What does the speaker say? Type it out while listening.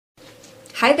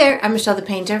Hi there, I'm Michelle the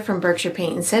Painter from Berkshire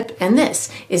Paint and Sip, and this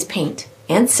is Paint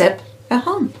and Sip at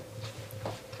Home.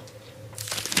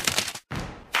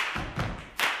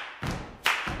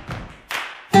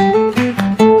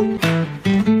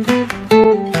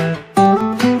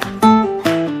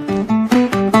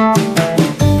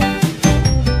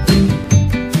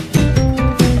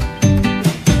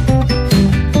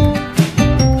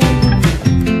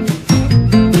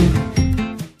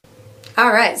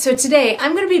 Alright, so today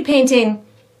I'm going to be painting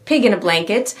Pig in a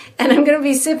Blanket, and I'm going to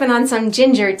be sipping on some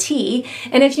ginger tea.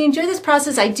 And if you enjoy this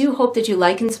process, I do hope that you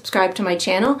like and subscribe to my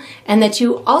channel, and that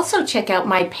you also check out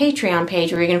my Patreon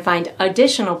page where you're going to find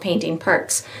additional painting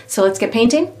perks. So let's get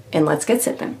painting and let's get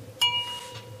sipping.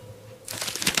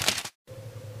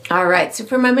 Alright, so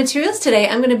for my materials today,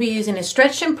 I'm going to be using a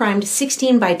stretched and primed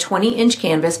 16 by 20 inch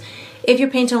canvas. If you're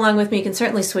painting along with me, you can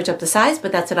certainly switch up the size,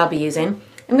 but that's what I'll be using.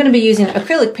 I'm going to be using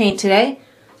acrylic paint today.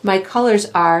 My colors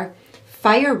are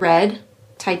fire red,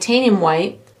 titanium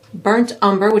white, burnt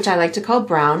umber, which I like to call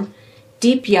brown,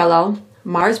 deep yellow,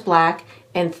 Mars black,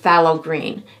 and phthalo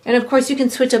green. And of course you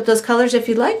can switch up those colors if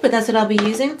you'd like, but that's what I'll be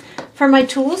using. For my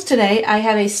tools today, I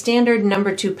have a standard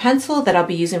number 2 pencil that I'll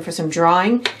be using for some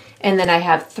drawing. And then I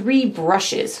have 3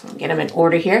 brushes. I'll get them in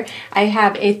order here. I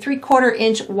have a 3/4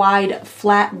 inch wide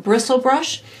flat bristle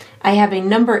brush. I have a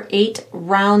number 8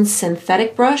 round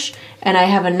synthetic brush, and I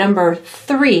have a number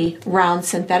 3 round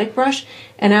synthetic brush,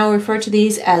 and I'll refer to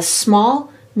these as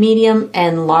small, medium,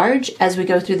 and large as we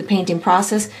go through the painting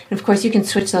process. And of course you can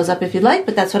switch those up if you'd like,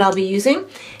 but that's what I'll be using.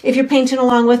 If you're painting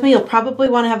along with me, you'll probably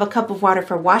want to have a cup of water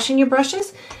for washing your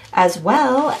brushes, as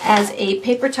well as a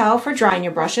paper towel for drying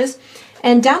your brushes.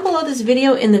 And down below this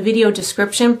video, in the video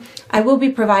description, I will be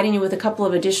providing you with a couple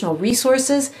of additional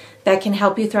resources that can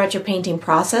help you throughout your painting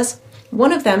process.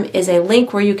 One of them is a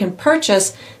link where you can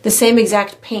purchase the same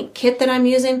exact paint kit that I'm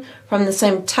using, from the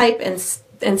same type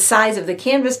and size of the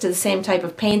canvas to the same type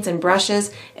of paints and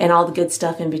brushes and all the good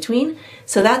stuff in between.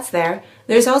 So that's there.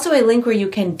 There's also a link where you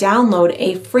can download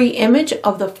a free image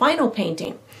of the final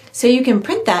painting. So you can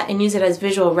print that and use it as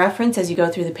visual reference as you go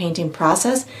through the painting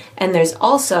process. And there's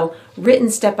also written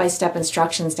step-by-step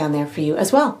instructions down there for you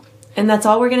as well. And that's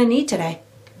all we're going to need today.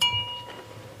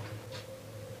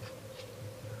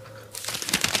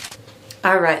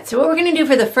 Alright, so what we're going to do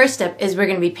for the first step is we're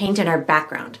going to be painting our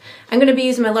background. I'm going to be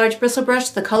using my large bristle brush.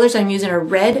 The colors I'm using are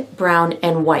red, brown,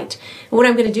 and white. And what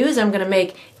I'm going to do is I'm going to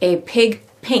make a pig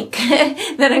pink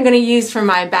that I'm going to use for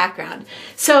my background.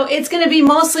 So it's going to be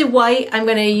mostly white. I'm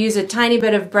going to use a tiny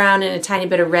bit of brown and a tiny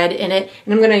bit of red in it,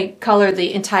 and I'm going to color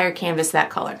the entire canvas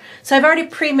that color. So I've already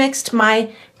pre-mixed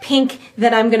my pink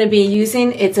that I'm going to be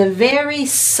using. It's a very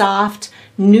soft,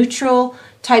 neutral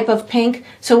type of pink.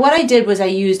 So what I did was I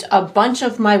used a bunch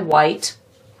of my white,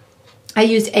 I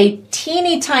used a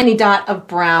teeny tiny dot of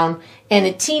brown and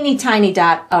a teeny tiny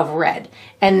dot of red,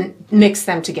 and mix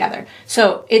them together.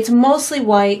 So it's mostly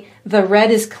white, the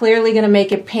red is clearly going to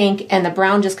make it pink, and the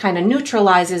brown just kind of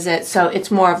neutralizes it, so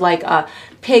it's more of like a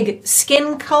pig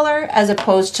skin color as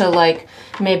opposed to like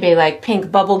maybe like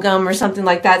pink bubble gum or something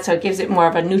like that, so it gives it more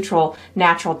of a neutral,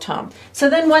 natural tone. So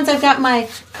then once I've got my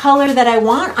color that I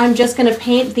want, I'm just going to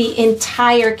paint the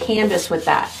entire canvas with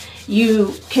that.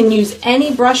 You can use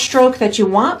any brush stroke that you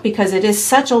want because it is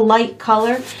such a light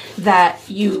color that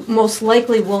you most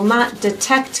likely will not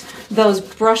detect those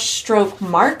brush stroke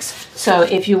marks. So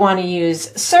if you want to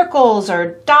use circles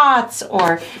or dots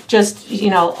or just, you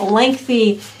know,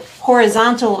 lengthy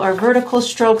horizontal or vertical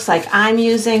strokes like I'm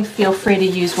using, feel free to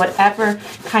use whatever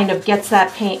kind of gets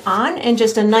that paint on in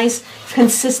just a nice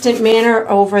consistent manner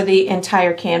over the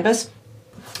entire canvas.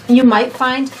 You might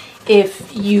find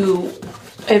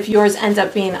if yours ends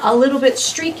up being a little bit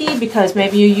streaky because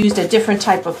maybe you used a different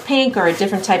type of pink or a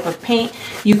different type of paint,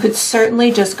 you could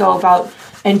certainly just go about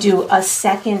and do a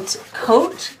second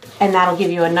coat, and that'll give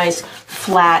you a nice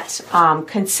flat,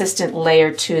 consistent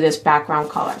layer to this background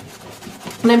color.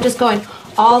 And I'm just going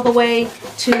all the way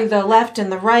to the left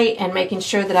and the right and making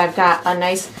sure that I've got a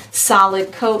nice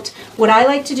solid coat. What I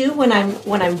like to do when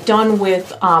I'm done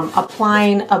with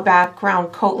applying a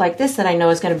background coat like this that I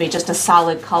know is going to be just a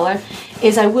solid color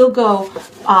is I will go,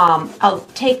 I'll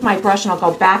take my brush and I'll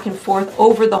go back and forth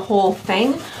over the whole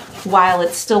thing while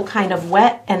it's still kind of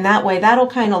wet, and that way that'll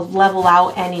kind of level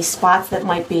out any spots that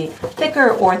might be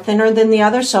thicker or thinner than the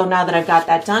other. So now that I've got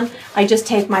that done, I just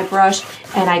take my brush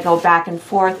and I go back and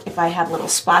forth. If I have little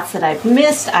spots that I've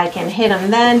missed, I can hit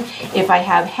them then. If I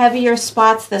have heavier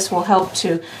spots, this will help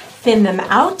to thin them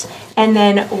out. And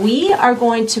then we are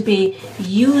going to be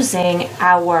using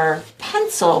our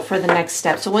pencil for the next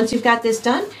step. So once you've got this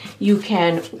done, you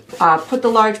can put the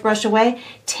large brush away,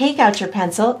 take out your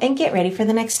pencil, and get ready for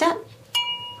the next step.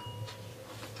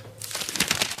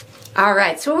 All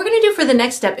right, so what we're gonna do for the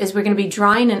next step is we're gonna be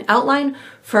drawing an outline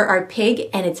for our pig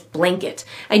and its blanket.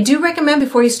 I do recommend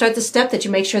before you start the step that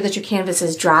you make sure that your canvas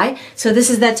is dry. So this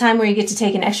is that time where you get to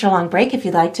take an extra long break if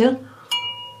you'd like to.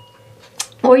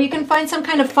 Or you can find some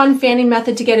kind of fun fanning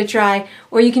method to get it dry,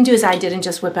 or you can do as I did and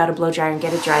just whip out a blow dryer and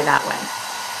get it dry that way.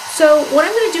 So what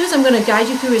I'm going to do is I'm going to guide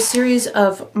you through a series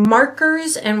of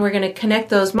markers, and we're going to connect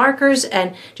those markers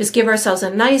and just give ourselves a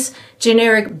nice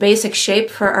generic basic shape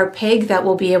for our pig that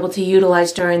we'll be able to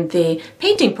utilize during the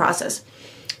painting process.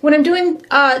 When I'm doing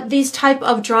these type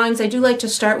of drawings, I do like to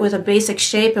start with a basic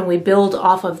shape and we build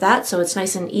off of that so it's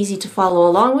nice and easy to follow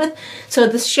along with. So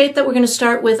the shape that we're going to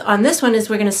start with on this one is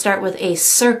we're going to start with a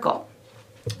circle.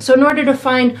 So in order to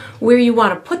find where you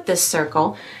want to put this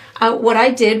circle, what I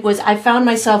did was I found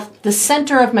myself the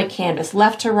center of my canvas,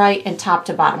 left to right and top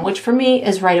to bottom, which for me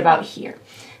is right about here.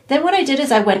 Then what I did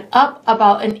is I went up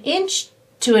about 1 inch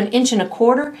to 1.25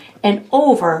 inches and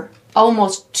over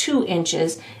almost 2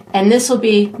 inches, and this will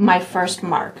be my first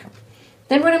mark.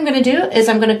 Then what I'm going to do is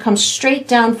I'm going to come straight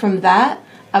down from that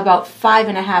about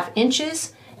 5.5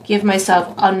 inches, give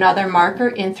myself another marker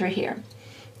in through here.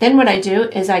 Then what I do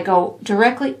is I go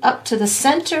directly up to the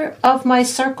center of my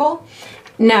circle.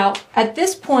 Now, at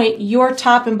this point, your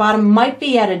top and bottom might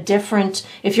be at a different,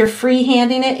 if you're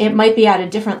freehanding it, it might be at a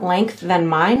different length than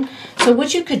mine. So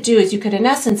what you could do is you could, in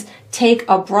essence, take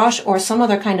a brush or some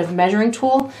other kind of measuring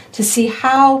tool to see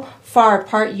how far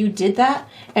apart you did that.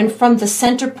 And from the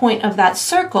center point of that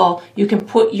circle, you can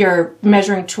put your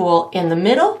measuring tool in the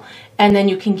middle, and then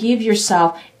you can give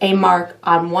yourself a mark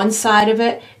on one side of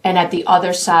it and at the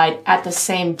other side at the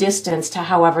same distance to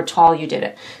however tall you did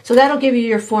it. So that'll give you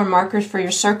your 4 markers for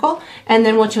your circle, and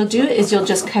then what you'll do is you'll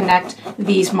just connect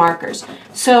these markers.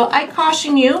 So I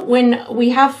caution you, when we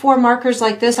have 4 markers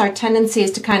like this, our tendency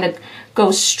is to kind of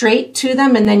go straight to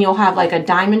them, and then you'll have like a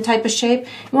diamond type of shape.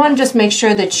 You want to just make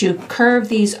sure that you curve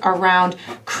these around,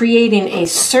 creating a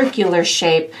circular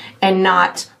shape and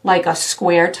not like a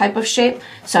square type of shape.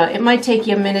 So it might take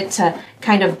you a minute to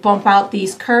kind of bump out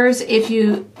these curves if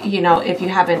you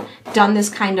haven't done this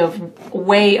kind of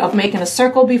way of making a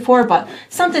circle before, but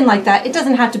something like that. It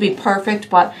doesn't have to be perfect,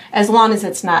 but as long as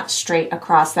it's not straight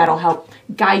across, that'll help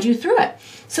guide you through it.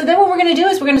 So then what we're going to do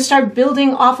is we're going to start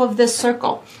building off of this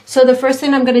circle. So the first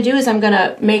thing I'm going to do is I'm going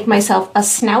to make myself a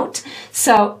snout.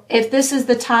 So if this is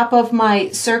the top of my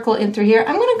circle in through here,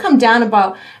 I'm going to come down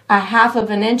about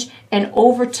 1/2 inch and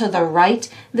over to the right.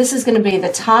 This is going to be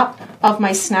the top of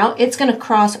my snout. It's going to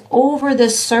cross over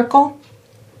this circle.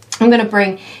 I'm going to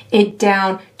bring it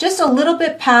down just a little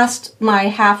bit past my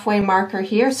halfway marker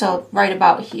here, so right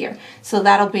about here. So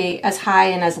that'll be as high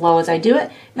and as low as I do it.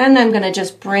 And then I'm going to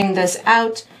just bring this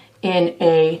out in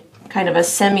a kind of a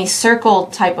semicircle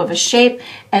type of a shape,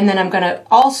 and then I'm going to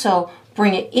also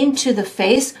bring it into the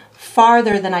face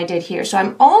farther than I did here. So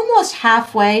I'm almost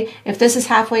halfway. If this is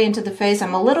halfway into the face,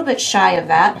 I'm a little bit shy of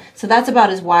that. So that's about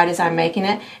as wide as I'm making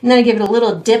it. And then I give it a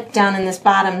little dip down in this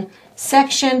bottom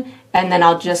section, and then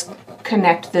I'll just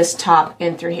connect this top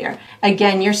in through here.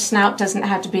 Again, your snout doesn't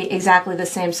have to be exactly the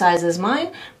same size as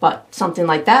mine, but something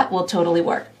like that will totally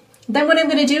work. Then what I'm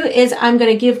going to do is I'm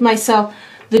going to give myself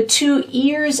the 2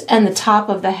 ears and the top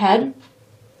of the head.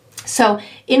 So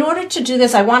in order to do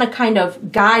this, I want to kind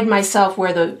of guide myself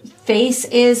where the face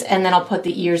is, and then I'll put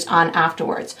the ears on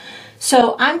afterwards.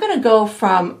 So I'm going to go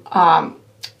from,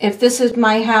 if this is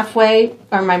my halfway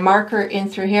or my marker in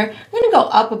through here, I'm going to go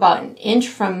up about 1 inch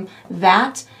from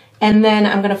that, and then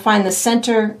I'm going to find the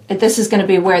center. This is going to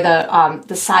be where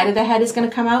the side of the head is going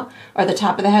to come out, or the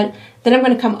top of the head. Then I'm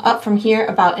going to come up from here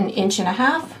about 1.5 inches,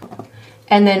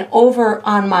 and then over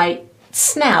on my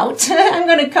snout, I'm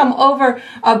going to come over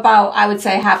about, I would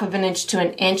say, 1/2 inch to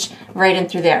 1 inch right in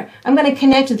through there. I'm going to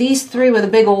connect these 3 with a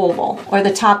big oval, or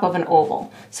the top of an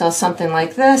oval. So something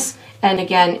like this. And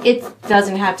again, it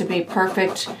doesn't have to be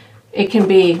perfect. It can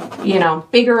be,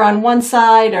 bigger on one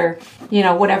side, or,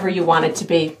 whatever you want it to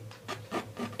be.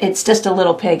 It's just a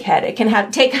little pig head. It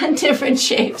can take on different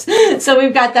shapes. So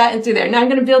we've got that in through there. Now I'm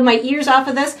going to build my ears off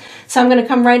of this. So I'm going to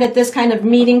come right at this kind of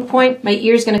meeting point. My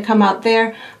ear's going to come out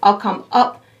there. I'll come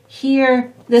up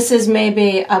here. This is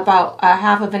maybe about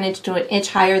 1/2 inch to 1 inch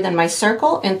higher than my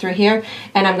circle in through here.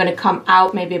 And I'm going to come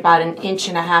out maybe about 1.5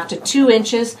 inches to 2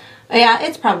 inches. Yeah,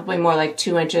 it's probably more like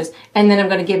 2 inches. And then I'm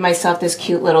going to give myself this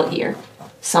cute little ear.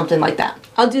 Something like that.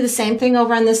 I'll do the same thing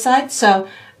over on this side. So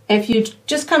if you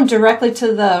just come directly to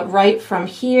the right from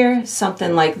here,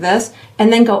 something like this, and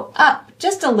then go up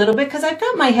just a little bit, because I've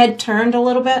got my head turned a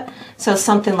little bit, so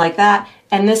something like that.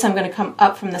 And this, I'm going to come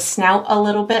up from the snout a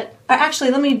little bit. Or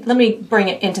actually, let me bring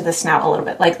it into the snout a little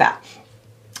bit, like that.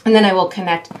 And then I will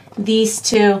connect these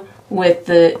 2 with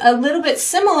a little bit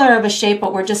similar of a shape,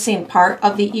 but we're just seeing part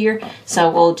of the ear,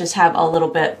 so we'll just have a little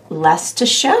bit less to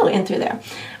show in through there.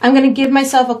 I'm going to give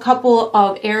myself a couple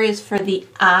of areas for the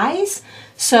eyes.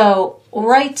 So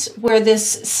right where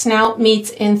this snout meets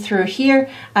in through here,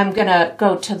 I'm going to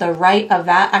go to the right of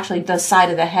that, actually the side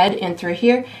of the head in through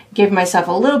here, give myself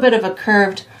a little bit of a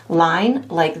curved line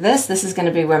like this. This is going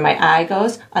to be where my eye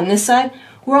goes. On this side,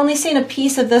 we're only seeing a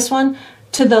piece of this one.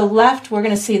 To the left, we're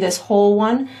going to see this whole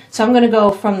one. So I'm going to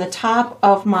go from the top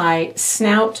of my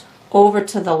snout over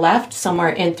to the left, somewhere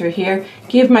in through here,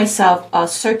 give myself a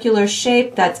circular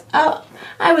shape that's,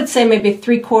 I would say maybe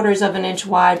 3/4 of an inch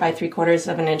wide by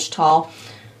 3/4 of an inch tall.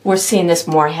 We're seeing this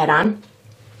more head on.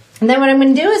 And then what I'm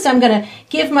going to do is I'm going to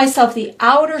give myself the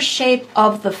outer shape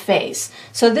of the face.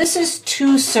 So this is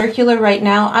too circular right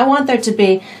now. I want there to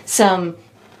be some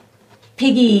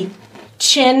piggy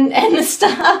chin and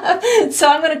stuff. So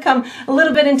I'm going to come a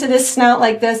little bit into this snout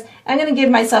like this. I'm going to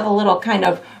give myself a little kind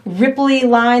of ripply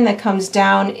line that comes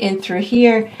down in through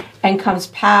here and comes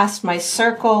past my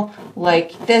circle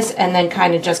like this, and then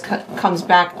kind of just comes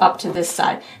back up to this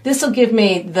side. This will give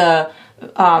me the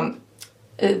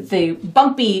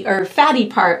bumpy or fatty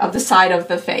part of the side of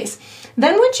the face.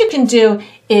 Then what you can do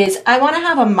is, I want to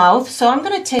have a mouth, so I'm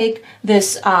going to take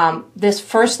this this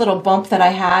first little bump that I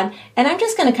had, and I'm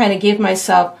just going to kind of give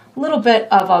myself a little bit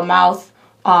of a mouth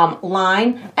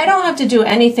line. I don't have to do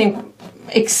anything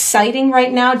exciting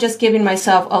right now, just giving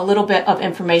myself a little bit of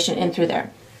information in through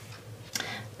there.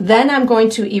 Then I'm going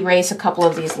to erase a couple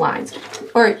of these lines,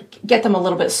 or get them a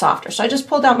little bit softer. So I just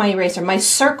pulled out my eraser. My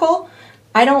circle,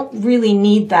 I don't really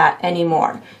need that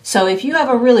anymore. So if you have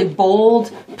a really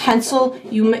bold pencil,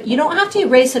 you don't have to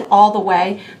erase it all the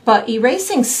way, but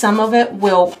erasing some of it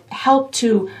will help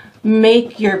to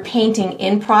make your painting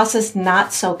in process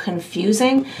not so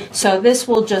confusing. So this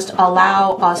will just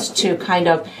allow us to kind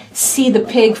of see the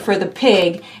pig for the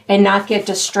pig and not get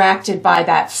distracted by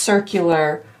that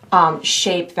circular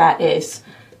shape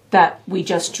that we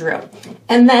just drew.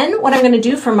 And then what I'm going to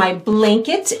do for my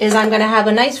blanket is I'm going to have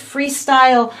a nice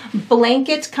freestyle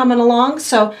blanket coming along.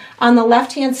 So on the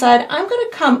left hand side, I'm going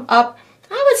to come up,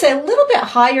 I would say a little bit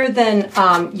higher than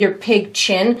your pig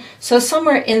chin. So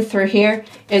somewhere in through here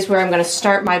is where I'm going to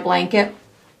start my blanket.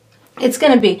 It's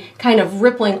going to be kind of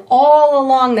rippling all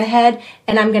along the head,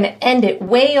 and I'm going to end it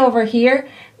way over here,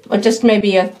 just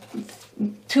maybe a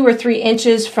 2 or 3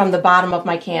 inches from the bottom of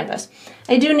my canvas.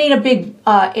 I do need a big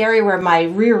area where my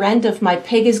rear end of my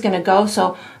pig is going to go,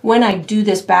 so when I do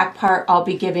this back part, I'll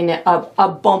be giving it a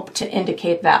bump to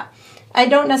indicate that. I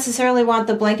don't necessarily want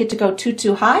the blanket to go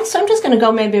too high, so I'm just going to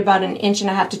go maybe about 1.5 inches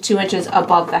to 2 inches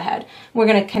above the head. We're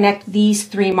going to connect these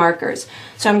 3 markers.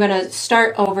 So I'm going to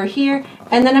start over here,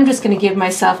 and then I'm just going to give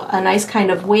myself a nice kind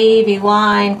of wavy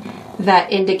line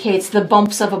that indicates the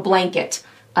bumps of a blanket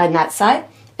on that side.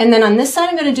 And then on this side,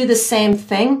 I'm going to do the same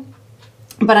thing,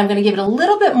 but I'm going to give it a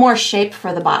little bit more shape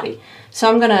for the body. So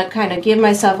I'm going to kind of give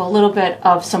myself a little bit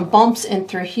of some bumps in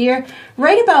through here,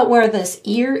 right about where this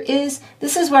ear is.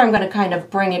 This is where I'm going to kind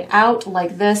of bring it out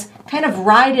like this, kind of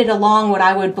ride it along what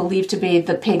I would believe to be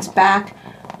the pig's back,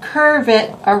 curve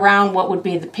it around what would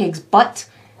be the pig's butt,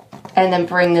 and then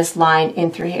bring this line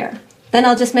in through here. Then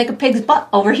I'll just make a pig's butt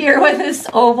over here with this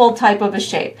oval type of a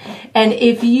shape. And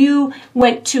if you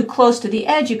went too close to the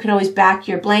edge, you can always back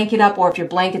your blanket up, or if your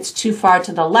blanket's too far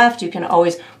to the left, you can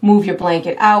always move your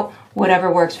blanket out, whatever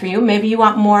works for you. Maybe you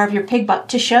want more of your pig butt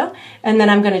to show, and then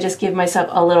I'm going to just give myself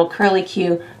a little curly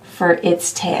cue for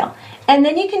its tail. And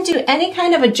then you can do any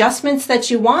kind of adjustments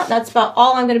that you want. That's about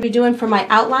all I'm going to be doing for my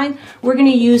outline. We're going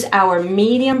to use our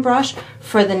medium brush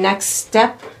for the next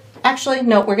step. Actually,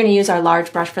 no, we're going to use our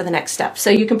large brush for the next step. So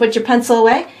you can put your pencil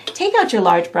away, take out your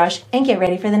large brush, and get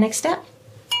ready for the next step.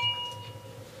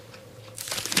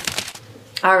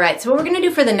 All right, so what we're going to do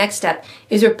for the next step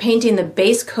is we're painting the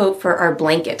base coat for our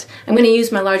blanket. I'm going to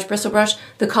use my large bristle brush.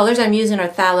 The colors I'm using are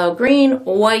phthalo green,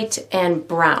 white, and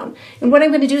brown. And what I'm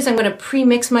going to do is I'm going to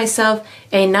pre-mix myself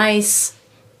a nice,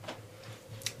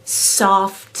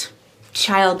 soft,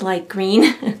 childlike green.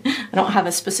 I don't have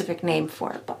a specific name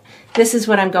for it, but this is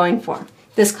what I'm going for,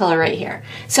 this color right here.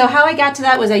 So how I got to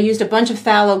that was I used a bunch of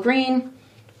phthalo green,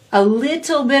 a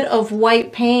little bit of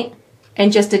white paint,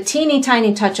 and just a teeny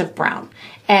tiny touch of brown.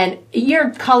 And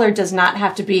your color does not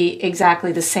have to be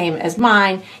exactly the same as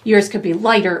mine. Yours could be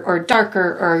lighter or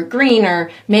darker or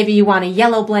greener. Maybe you want a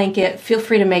yellow blanket. Feel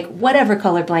free to make whatever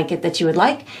color blanket that you would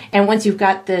like. And once you've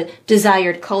got the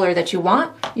desired color that you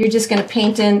want, you're just going to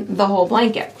paint in the whole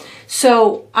blanket.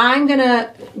 So I'm going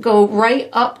to go right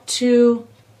up to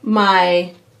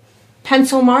my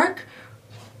pencil mark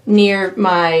near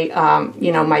my,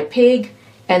 my pig.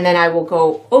 and then I will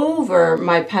go over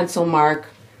my pencil mark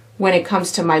when it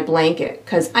comes to my blanket,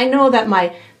 because I know that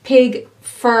my pig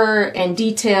fur and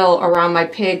detail around my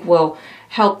pig will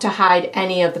help to hide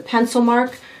any of the pencil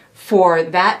mark for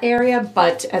that area.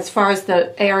 But as far as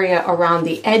the area around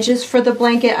the edges for the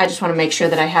blanket, I just want to make sure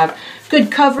that I have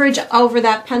good coverage over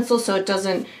that pencil so it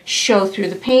doesn't show through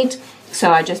the paint.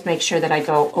 So I just make sure that I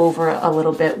go over a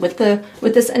little bit with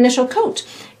this initial coat.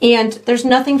 And there's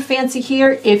nothing fancy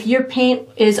here. If your paint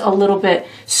is a little bit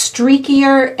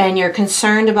streakier and you're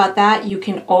concerned about that, you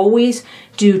can always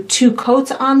do 2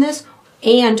 coats on this,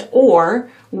 and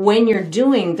or when you're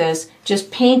doing this,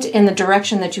 just paint in the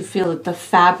direction that you feel that the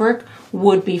fabric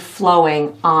would be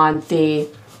flowing on the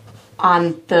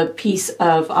piece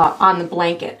of on the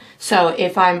blanket. So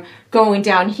if I'm going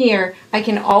down here, I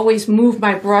can always move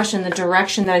my brush in the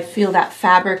direction that I feel that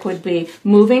fabric would be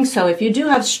moving. So if you do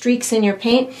have streaks in your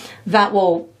paint, that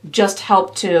will just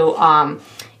help to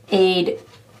aid.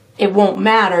 It won't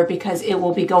matter because it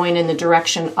will be going in the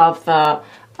direction of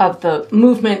the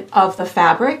movement of the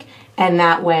fabric, and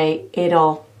that way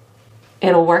it'll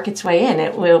work its way in.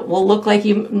 It will look like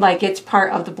it's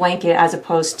part of the blanket as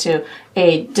opposed to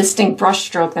a distinct brush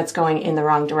stroke that's going in the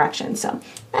wrong direction. So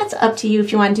that's up to you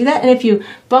if you want to do that. And if you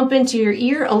bump into your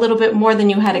ear a little bit more than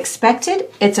you had expected,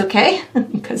 it's okay,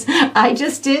 because I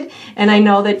just did. And I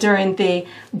know that during the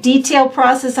detail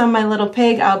process on my little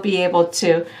pig, I'll be able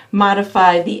to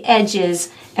modify the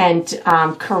edges and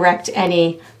correct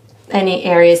any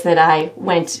areas that I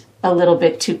went a little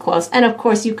bit too close. And of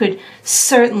course you could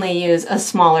certainly use a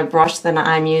smaller brush than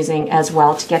I'm using as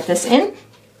well to get this in.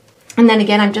 And then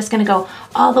again, I'm just going to go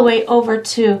all the way over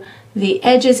to the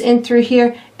edges in through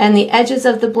here, and the edges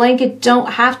of the blanket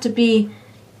don't have to be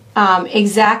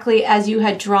exactly as you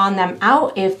had drawn them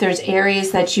out. If there's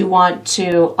areas that you want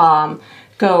to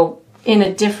go in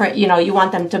a different, you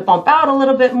want them to bump out a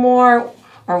little bit more,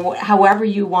 or however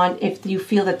you want, if you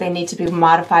feel that they need to be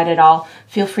modified at all,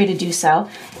 feel free to do so,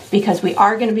 because we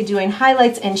are going to be doing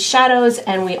highlights and shadows,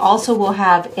 and we also will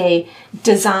have a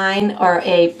design or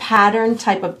a pattern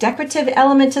type of decorative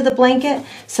element to the blanket,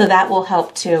 so that will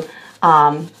help to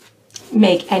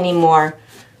make any more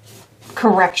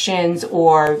corrections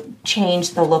or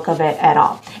change the look of it at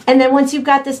all. And then once you've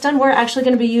got this done, we're actually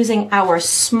going to be using our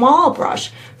small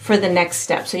brush for the next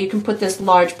step. So you can put this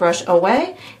large brush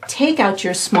away, take out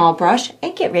your small brush,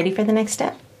 and get ready for the next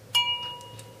step.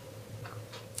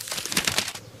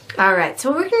 All right, so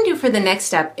what we're going to do for the next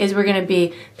step is we're going to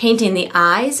be painting the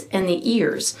eyes and the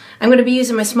ears. I'm going to be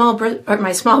using my small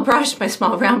round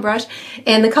brush,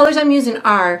 and the colors I'm using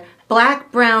are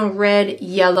black, brown, red,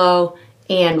 yellow,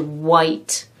 and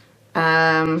white.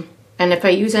 And if I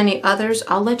use any others,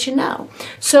 I'll let you know.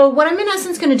 So what I'm in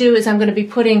essence going to do is I'm going to be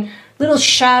putting little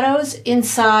shadows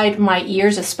inside my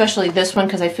ears, especially this one,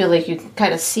 because I feel like you can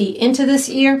kind of see into this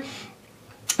ear.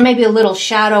 Maybe a little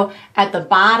shadow at the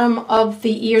bottom of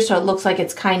the ear so it looks like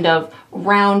it's kind of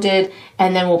rounded,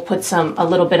 and then we'll put a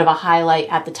little bit of a highlight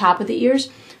at the top of the ears.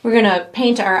 We're going to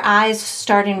paint our eyes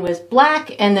starting with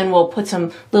black, and then we'll put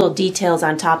some little details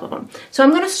on top of them. So I'm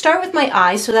going to start with my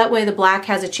eyes, so that way the black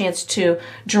has a chance to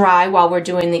dry while we're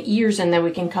doing the ears, and then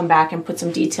we can come back and put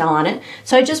some detail on it.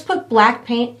 So I just put black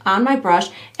paint on my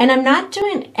brush, and I'm not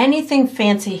doing anything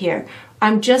fancy here.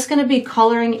 I'm just going to be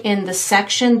coloring in the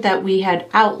section that we had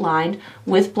outlined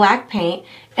with black paint,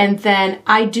 and then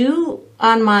I do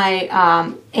on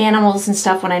my animals and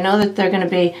stuff, when I know that they're going to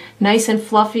be nice and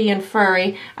fluffy and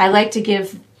furry, I like to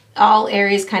give all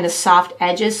areas kind of soft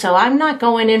edges, so I'm not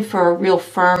going in for a real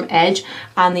firm edge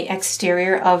on the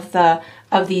exterior of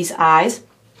these eyes.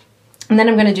 And then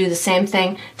I'm going to do the same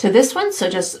thing to this one, so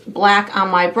just black on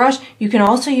my brush. You can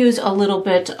also use a little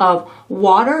bit of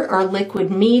water or liquid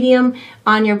medium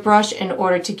on your brush in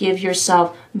order to give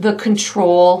yourself the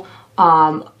control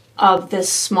of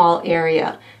this small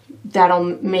area. That'll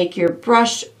make your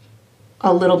brush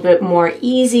a little bit more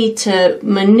easy to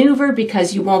maneuver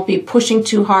because you won't be pushing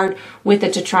too hard with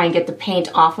it to try and get the paint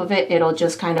off of it. It'll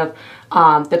just kind of,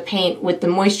 the paint with the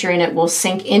moisture in it will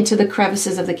sink into the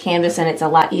crevices of the canvas, and it's a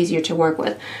lot easier to work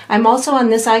with. I'm also on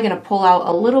this eye going to pull out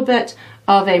a little bit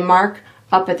of a mark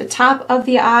up at the top of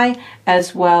the eye,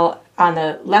 as well on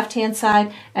the left hand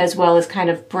side, as well as kind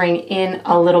of bring in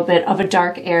a little bit of a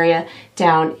dark area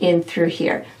down in through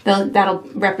here. That'll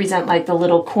represent like the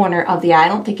little corner of the eye. I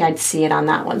don't think I'd see it on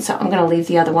that one, so I'm going to leave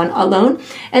the other one alone.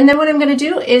 And then what I'm going to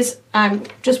do is I'm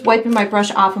just wiping my brush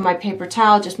off of my paper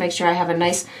towel, just make sure I have a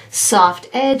nice soft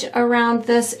edge around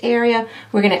this area.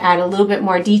 We're going to add a little bit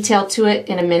more detail to it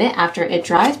in a minute after it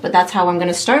dries, but that's how I'm going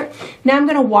to start. Now I'm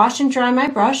going to wash and dry my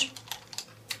brush,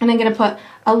 and I'm going to put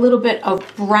a little bit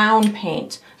of brown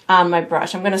paint on my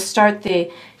brush. I'm going to start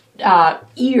the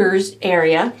ears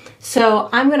area. So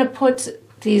I'm going to put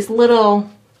these little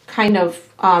kind of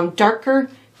darker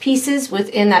pieces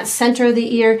within that center of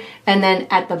the ear, and then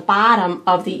at the bottom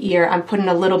of the ear I'm putting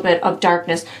a little bit of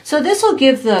darkness. So this will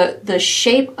give the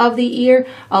shape of the ear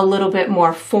a little bit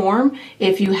more form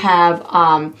if you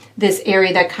have this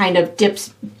area that kind of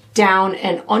dips down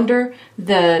and under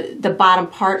the bottom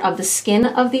part of the skin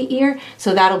of the ear.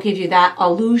 So that'll give you that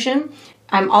illusion.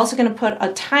 I'm also going to put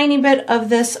a tiny bit of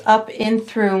this up in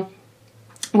through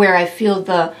where I feel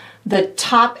the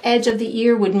top edge of the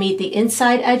ear would meet the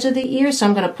inside edge of the ear. So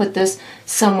I'm going to put this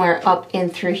somewhere up in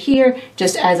through here,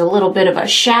 just as a little bit of a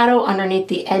shadow underneath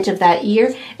the edge of that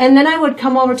ear. And then I would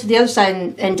come over to the other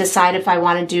side and decide if I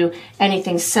want to do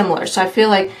anything similar. So I feel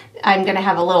like I'm going to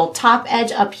have a little top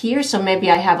edge up here, so maybe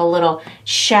I have a little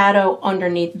shadow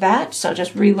underneath that. So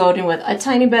just reloading with a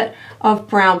tiny bit of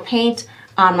brown paint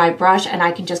on my brush, and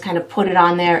I can just kind of put it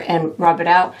on there and rub it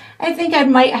out. I think I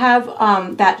might have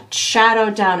that shadow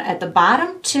down at the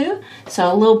bottom too.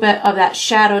 So a little bit of that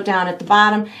shadow down at the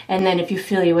bottom, and then if you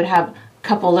feel, you would have a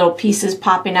couple little pieces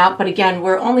popping out. But again,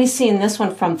 we're only seeing this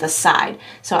one from the side,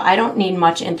 so I don't need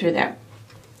much in through there.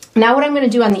 Now what I'm going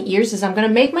to do on the ears is I'm going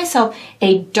to make myself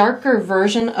a darker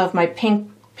version of my pink.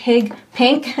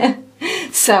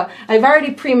 So I've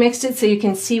already pre-mixed it so you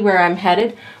can see where I'm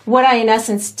headed. What I in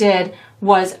essence did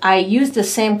was I used the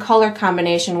same color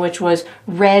combination, which was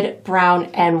red, brown,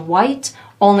 and white,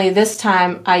 only this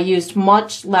time I used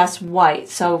much less white.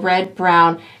 So red,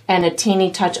 brown, and a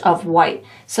teeny touch of white.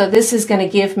 So this is going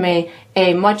to give me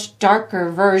a much darker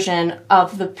version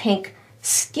of the pink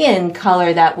skin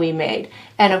color that we made.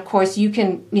 And of course you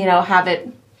can, have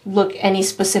it look any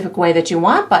specific way that you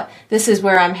want, but this is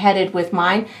where I'm headed with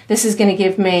mine. This is going to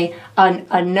give me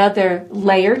another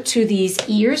layer to these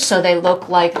ears so they look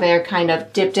like they're kind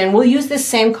of dipped in. We'll use this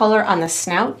same color on the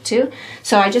snout too.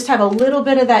 So I just have a little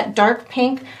bit of that dark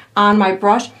pink on my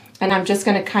brush, and I'm just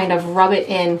going to kind of rub it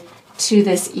in to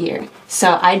this ear.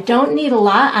 So I don't need a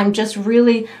lot. I'm just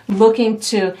really looking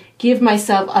to give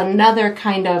myself another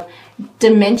kind of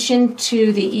dimension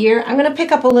to the ear. I'm going to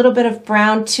pick up a little bit of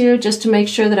brown too, just to make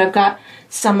sure that I've got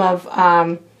some of,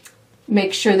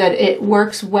 make sure that it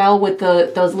works well with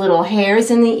those little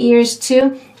hairs in the ears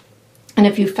too. And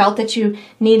if you felt that you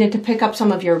needed to pick up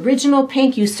some of your original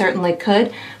pink, you certainly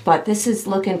could, but this is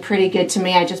looking pretty good to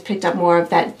me. I just picked up more of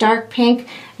that dark pink,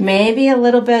 maybe a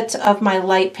little bit of my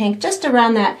light pink, just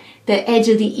around the edge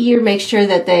of the ear. Make sure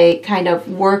that they kind of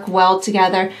work well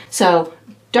together. So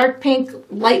dark pink,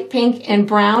 light pink, and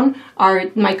brown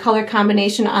are my color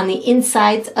combination on the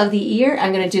insides of the ear.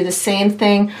 I'm going to do the same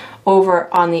thing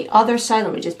over on the other side.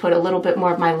 Let me just put a little bit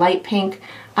more of my light pink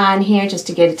on here just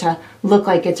to get it to look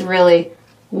like it's really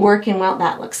working well.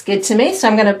 That looks good to me. So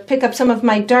I'm going to pick up some of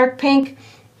my dark pink,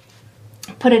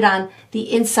 put it on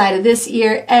the inside of this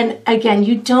ear. And again,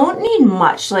 you don't need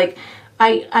much. Like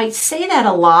I say that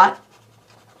a lot.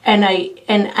 And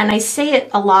I say it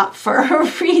a lot for a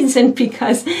reason,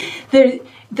 because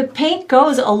the paint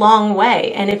goes a long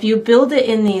way, and if you build it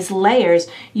in these layers,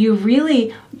 you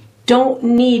really don't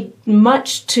need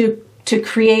much to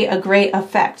create a great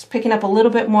effect. Picking up a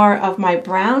little bit more of my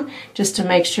brown just to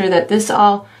make sure that this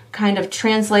all kind of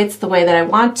translates the way that I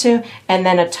want to, and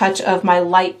then a touch of my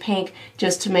light pink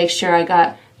just to make sure I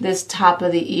got this top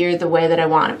of the ear the way that I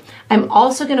want it. I'm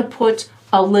also going to put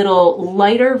a little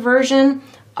lighter version,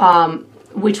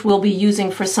 which we'll be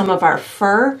using for some of our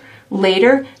fur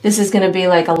later. This is going to be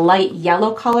like a light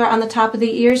yellow color on the top of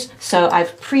the ears. So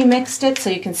I've pre-mixed it so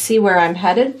you can see where I'm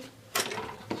headed.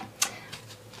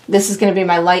 This is going to be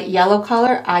my light yellow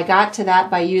color. I got to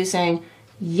that by using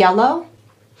yellow,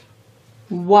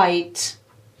 white,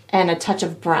 and a touch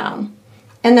of brown.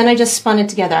 And then I just spun it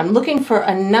together. I'm looking for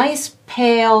a nice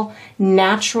pale,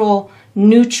 natural,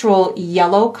 neutral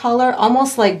yellow color,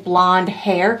 almost like blonde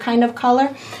hair kind of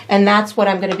color, and that's what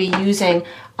I'm going to be using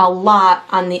a lot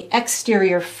on the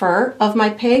exterior fur of my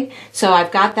pig. So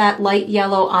I've got that light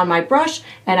yellow on my brush,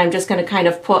 and I'm just going to kind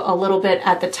of put a little bit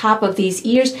at the top of these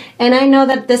ears, and I know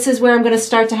that this is where I'm going to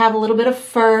start to have a little bit of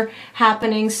fur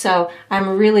happening, so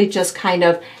I'm really just kind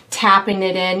of tapping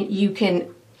it in. You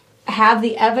can have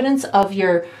the evidence of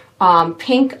your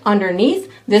pink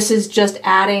underneath. This is just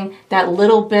adding that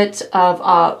little bit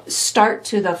of start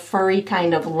to the furry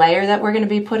kind of layer that we're going to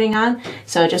be putting on.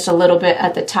 So just a little bit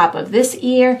at the top of this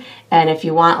ear, and if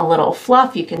you want a little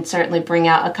fluff, you can certainly bring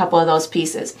out a couple of those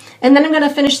pieces. And then I'm going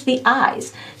to finish the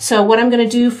eyes. So what I'm going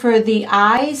to do for the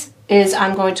eyes is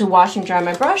I'm going to wash and dry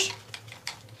my brush.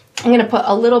 I'm going to put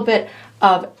a little bit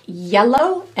of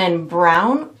yellow and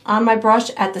brown on my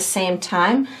brush at the same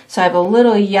time. So I have a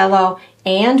little yellow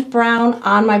and brown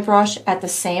on my brush at the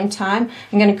same time.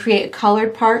 I'm going to create a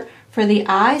colored part for the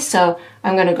eye. So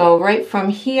I'm going to go right from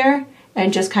here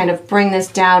and just kind of bring this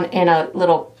down in a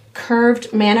little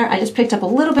curved manner. I just picked up a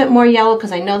little bit more yellow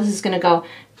because I know this is going to go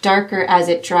darker as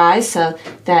it dries, so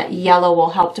that yellow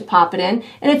will help to pop it in.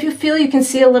 And if you feel you can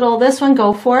see a little of this one,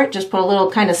 go for it. Just put a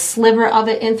little kind of sliver of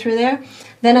it in through there.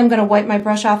 Then I'm going to wipe my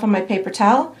brush off on my paper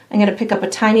towel. I'm going to pick up a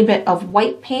tiny bit of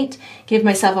white paint, give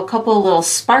myself a couple of little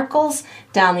sparkles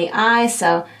down the eye.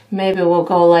 So maybe we'll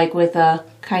go like with a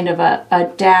kind of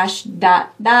a dash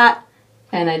dot dot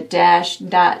and a dash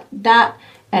dot dot.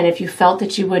 And if you felt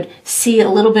that you would see a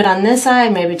little bit on this eye,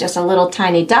 maybe just a little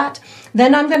tiny dot.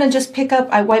 Then I'm going to just pick up,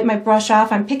 I wipe my brush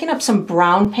off, I'm picking up some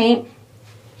brown paint.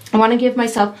 I want to give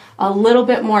myself a little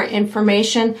bit more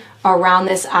information around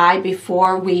this eye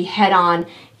before we head on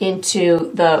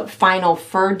into the final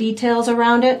fur details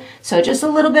around it. So just a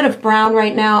little bit of brown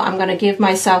right now. I'm going to give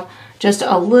myself just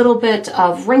a little bit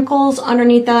of wrinkles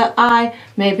underneath the eye,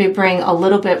 maybe bring a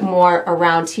little bit more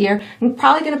around here. I'm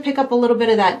probably going to pick up a little bit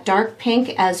of that dark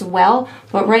pink as well,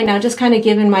 but right now just kind of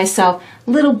giving myself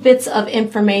little bits of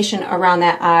information around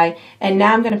that eye. And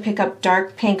now I'm going to pick up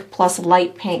dark pink plus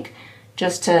light pink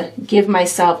just to give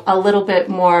myself a little bit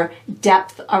more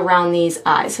depth around these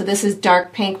eyes. So this is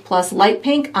dark pink plus light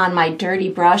pink on my dirty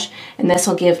brush, and this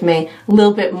will give me a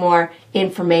little bit more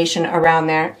information around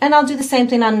there. And I'll do the same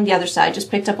thing on the other side.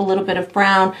 Just picked up a little bit of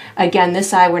brown. Again,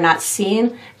 this eye we're not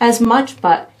seeing as much,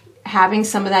 but having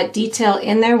some of that detail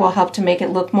in there will help to make it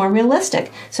look more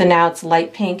realistic. So now it's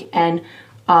light pink and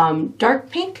dark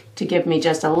pink to give me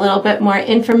just a little bit more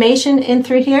information in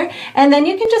through here. And then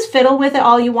you can just fiddle with it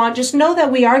all you want. Just know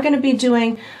that we are going to be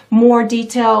doing more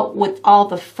detail with all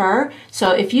the fur.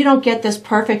 So if you don't get this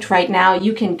perfect right now,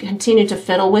 you can continue to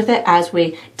fiddle with it as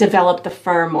we develop the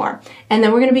fur more. And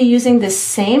then we're going to be using this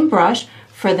same brush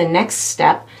for the next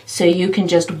step. So you can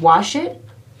just wash it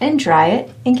and dry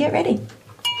it and get ready.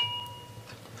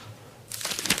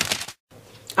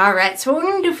 Alright, so what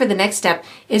we're going to do for the next step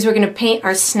is we're going to paint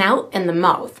our snout and the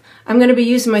mouth. I'm going to be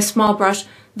using my small brush.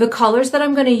 The colors that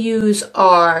I'm going to use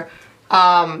are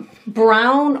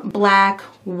brown, black,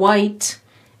 white,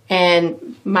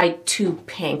 and my two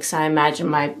pinks. I imagine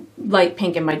my light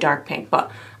pink and my dark pink,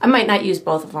 but I might not use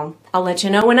both of them. I'll let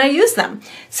you know when I use them.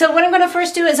 So what I'm going to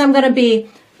first do is I'm going to be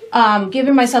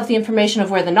giving myself the information of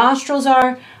where the nostrils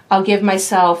are. I'll give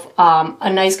myself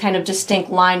a nice kind of distinct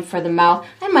line for the mouth.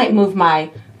 I might move my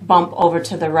bump over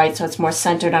to the right so it's more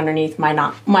centered underneath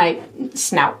my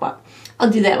snout, but I'll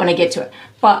do that when I get to it.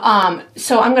 But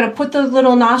so I'm going to put the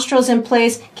little nostrils in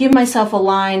place, give myself a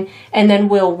line, and then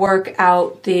we'll work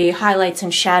out the highlights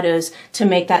and shadows to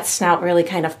make that snout really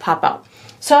kind of pop out.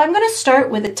 So I'm going to start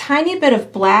with a tiny bit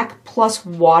of black plus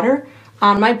water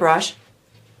on my brush,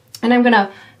 and I'm going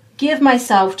to give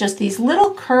myself just these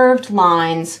little curved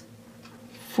lines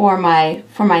for my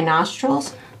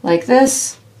nostrils, like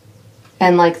this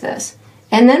and like this.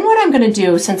 And then what I'm going to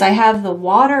do, since I have the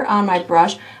water on my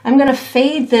brush, I'm going to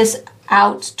fade this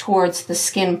out towards the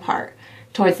skin part,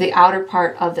 towards the outer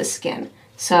part of the skin.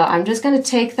 So I'm just going to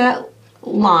take that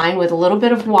line with a little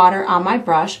bit of water on my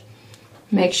brush,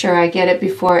 make sure I get it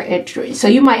before it, so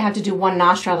you might have to do one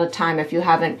nostril at a time if you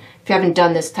haven't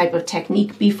done this type of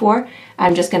technique before.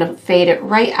 I'm just going to fade it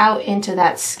right out into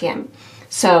that skin.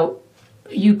 So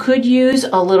you could use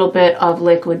a little bit of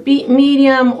liquid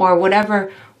medium or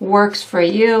whatever works for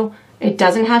you. It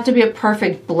doesn't have to be a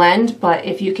perfect blend, but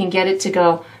if you can get it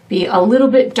to be a little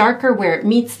bit darker where it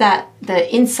meets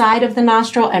the inside of the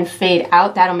nostril and fade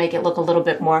out, that'll make it look a little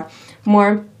bit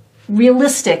more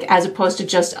realistic as opposed to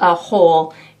just a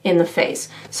hole in the face.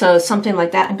 So something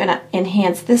like that. I'm going to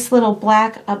enhance this little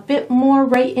black a bit more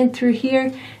right in through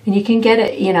here, and you can get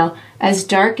it, you know, as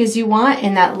dark as you want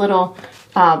in that little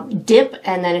dip,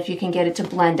 and then if you can get it to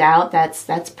blend out,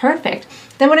 that's perfect.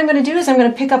 Then what I'm going to do is I'm going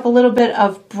to pick up a little bit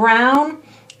of brown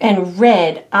and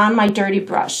red on my dirty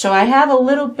brush. So I have a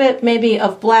little bit maybe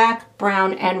of black,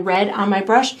 brown, and red on my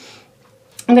brush.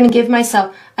 I'm going to give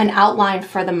myself an outline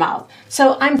for the mouth.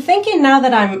 So I'm thinking now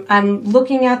that I'm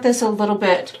looking at this a little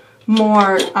bit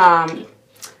more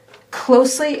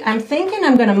closely, I'm thinking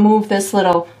I'm going to move this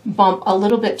little bump a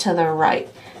little bit to the right.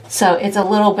 So it's a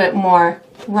little bit more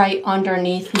right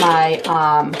underneath my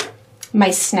my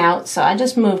snout. So I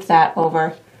just moved that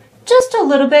over just a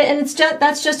little bit, and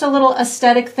that's just a little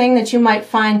aesthetic thing that you might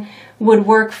find would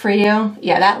work for you.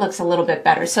 Yeah, that looks a little bit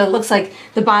better. So it looks like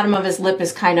the bottom of his lip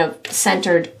is kind of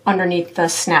centered underneath the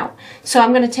snout. So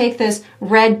I'm going to take this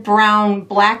red, brown,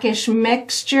 blackish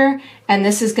mixture, and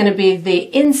this is going to be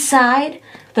the inside,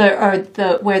 where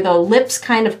the lips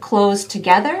kind of close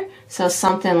together. So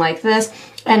something like this.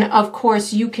 And of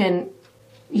course you can,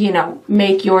 you know,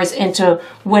 make yours into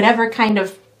whatever kind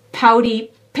of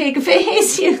pouty pig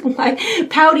face you like,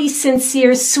 pouty,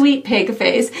 sincere, sweet pig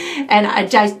face. And I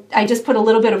just put a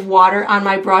little bit of water on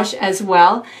my brush as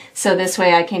well, so this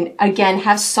way I can again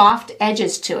have soft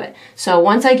edges to it. So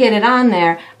once I get it on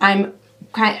there, I'm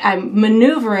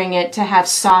maneuvering it to have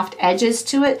soft edges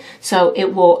to it, so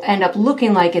it will end up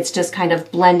looking like it's just kind of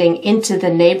blending into the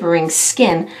neighboring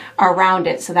skin around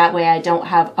it, so that way I don't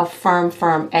have a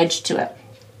firm edge to it.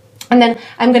 And then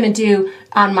I'm going to do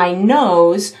on my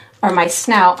nose, or my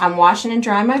snout, I'm washing and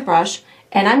drying my brush,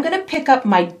 and I'm going to pick up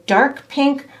my dark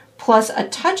pink plus a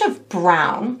touch of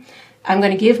brown. I'm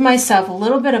going to give myself a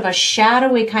little bit of a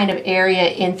shadowy kind of area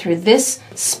in through this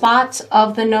spot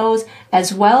of the nose,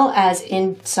 as well as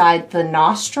inside the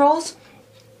nostrils.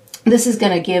 This is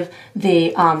going to give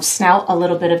the snout a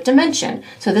little bit of dimension.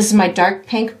 So this is my dark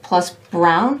pink plus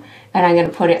brown, and I'm going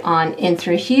to put it on in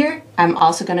through here. I'm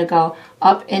also going to go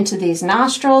up into these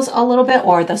nostrils a little bit,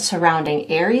 or the surrounding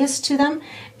areas to them.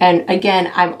 And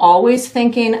again, I'm always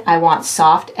thinking I want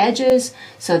soft edges,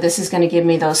 so this is going to give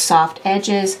me those soft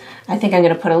edges. I think I'm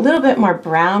going to put a little bit more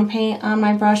brown paint on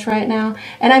my brush right now,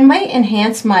 and I might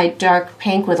enhance my dark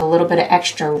pink with a little bit of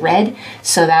extra red,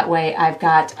 so that way I've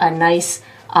got a nice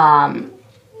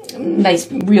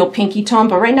real pinky tone.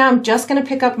 But right now I'm just going to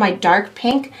pick up my dark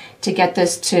pink to get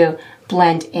this to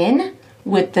blend in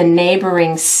with the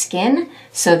neighboring skin.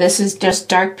 So this is just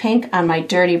dark pink on my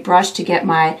dirty brush to get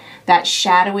that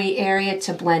shadowy area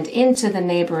to blend into the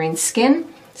neighboring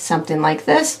skin, something like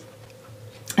this.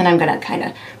 And I'm going to kind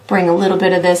of bring a little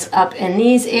bit of this up in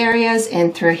these areas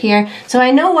and through here. So I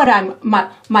know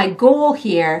what my goal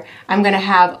here, I'm going to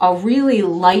have a really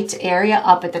light area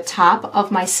up at the top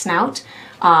of my snout,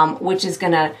 which is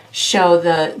going to show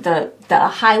the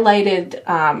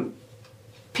highlighted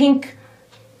pink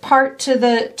part to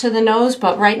the nose.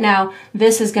 But right now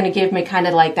this is going to give me kind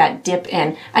of like that dip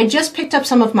in. I just picked up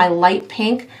some of my light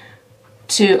pink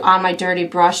on my dirty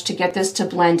brush to get this to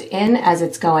blend in as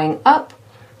it's going up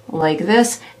like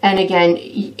this. And again,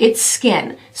 it's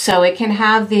skin, so it can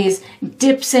have these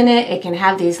dips in it, it can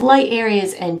have these light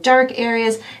areas and dark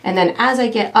areas. And then as I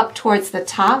get up towards the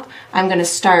top, I'm going to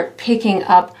start picking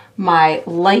up my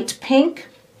light pink,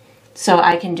 so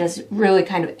I can just really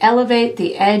kind of elevate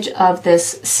the edge of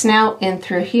this snout in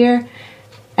through here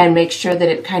and make sure that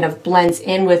it kind of blends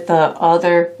in with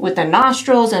the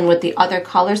nostrils and with the other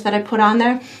colors that I put on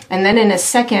there. And then in a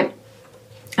second,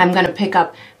 I'm going to pick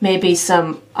up maybe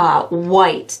some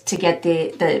white to get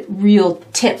the real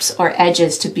tips or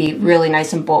edges to be really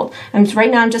nice and bold. And right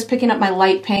now I'm just picking up my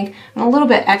light pink and a little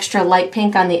bit extra light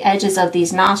pink on the edges of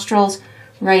these nostrils,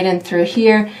 right in through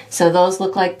here, so those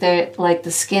look like the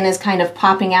skin is kind of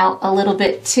popping out a little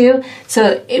bit too.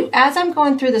 So as I'm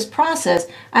going through this process,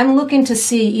 I'm looking to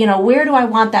see, you know, where do I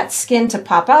want that skin to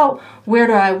pop out? Where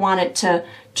do I want it to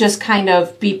just kind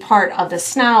of be part of the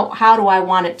snout? How do I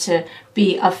want it to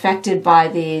be affected by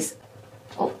these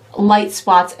light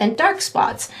spots and dark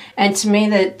spots? And to me,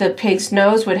 the pig's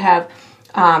nose would have,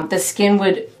 the skin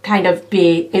would kind of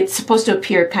be, it's supposed to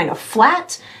appear kind of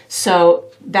flat, so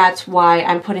that's why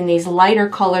I'm putting these lighter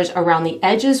colors around the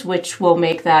edges, which will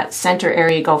make that center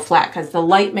area go flat, because the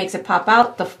light makes it pop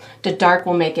out, the dark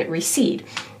will make it recede.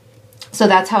 So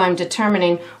that's how I'm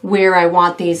determining where I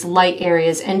want these light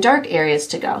areas and dark areas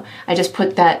to go. I just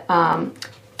put that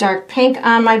dark pink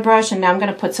on my brush, and now I'm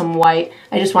going to put some white.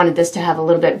 I just wanted this to have a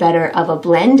little bit better of a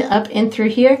blend up in through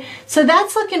here. So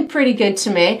that's looking pretty good to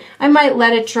me. I might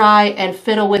let it dry and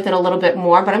fiddle with it a little bit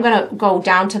more, but I'm going to go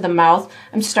down to the mouth.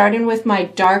 I'm starting with my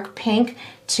dark pink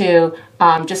to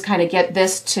just kind of get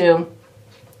this to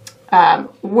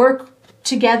work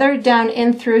together down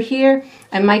in through here.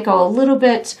 I might go a little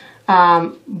bit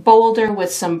bolder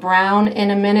with some brown in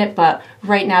a minute, but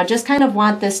right now just kind of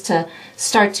want this to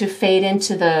start to fade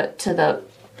into the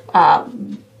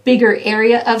bigger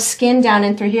area of skin down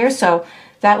in through here. So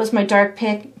that was my dark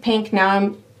pink. Now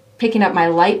I'm picking up my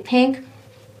light pink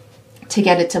to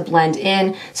get it to blend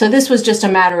in. So this was just a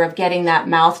matter of getting that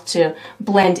mouth to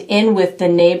blend in with the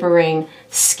neighboring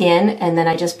skin, and then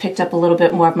I just picked up a little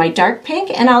bit more of my dark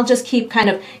pink, and I'll just keep kind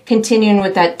of continuing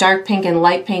with that dark pink and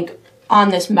light pink on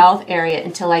this mouth area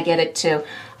until I get it to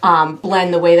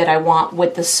blend the way that I want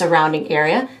with the surrounding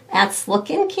area. That's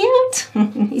looking cute.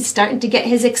 He's starting to get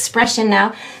his expression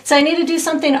now. So I need to do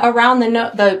something around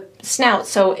the snout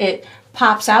so it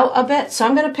pops out a bit. So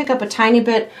I'm going to pick up a tiny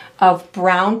bit of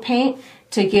brown paint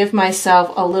to give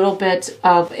myself a little bit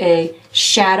of a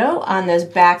shadow on this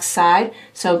back side.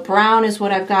 So brown is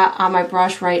what I've got on my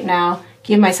brush right now.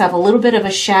 Give myself a little bit of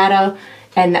a shadow,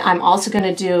 and I'm also going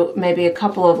to do maybe a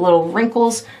couple of little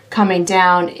wrinkles coming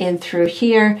down in through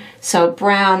here. So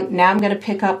brown. Now I'm going to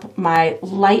pick up my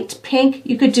light pink.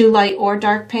 You could do light or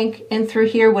dark pink in through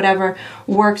here, whatever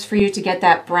works for you to get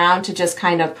that brown to just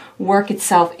kind of work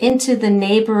itself into the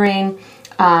neighboring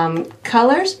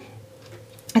colors.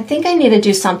 I think I need to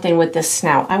do something with this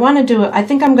snout. I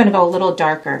think I'm going to go a little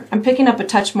darker. I'm picking up a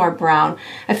touch more brown.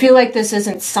 I feel like this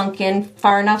isn't sunk in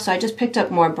far enough, so I just picked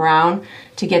up more brown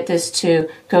to get this to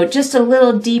go just a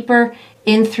little deeper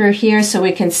in through here so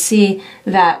we can see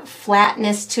that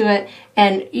flatness to it.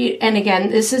 And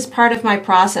again, this is part of my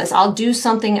process. I'll do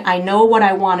something, I know what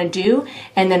I want to do,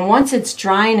 and then once it's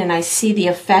drying and I see the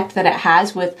effect that it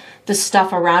has with the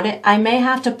stuff around it, I may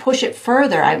have to push it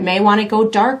further. I may want to go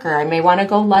darker. I may want to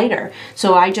go lighter.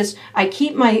 So I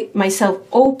keep myself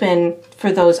open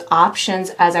for those options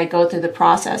as I go through the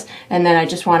process. And then I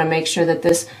just want to make sure that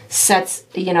this sets,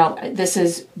 this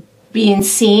is being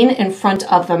seen in front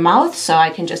of the mouth, so I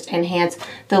can just enhance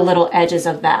the little edges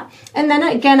of that. And then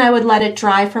again, I would let it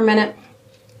dry for a minute,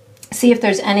 see if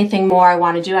there's anything more I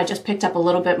want to do. I just picked up a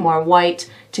little bit more white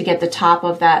to get the top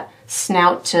of that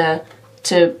snout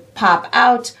to pop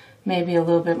out, maybe a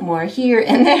little bit more here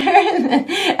and there. And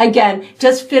then, again,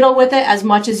 just fiddle with it as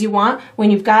much as you want.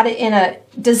 When you've got it in a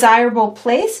desirable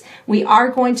place, we are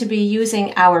going to be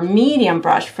using our medium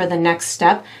brush for the next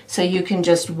step, so you can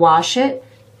just wash it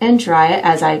and dry it,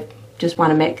 as I just want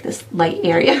to make this light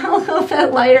area a little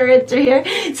bit lighter into here.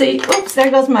 So, oops, there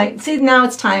goes my, see, now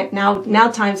it's time, now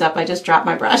time's up. I just dropped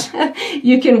my brush.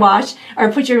 You can wash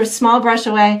or put your small brush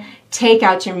away, take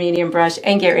out your medium brush,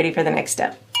 and get ready for the next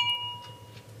step.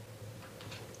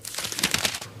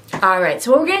 All right,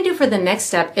 so what we're going to do for the next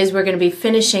step is we're going to be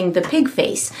finishing the pig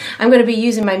face. I'm going to be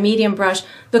using my medium brush.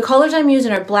 The colors I'm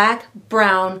using are black,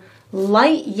 brown,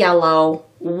 light yellow,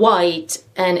 white,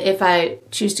 and if I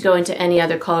choose to go into any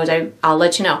other colors, I'll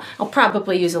let you know. I'll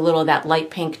probably use a little of that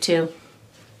light pink too,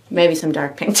 maybe some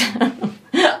dark pink too.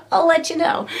 I'll let you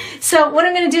know. So what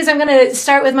I'm going to do is I'm going to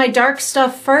start with my dark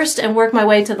stuff first and work my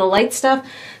way to the light stuff.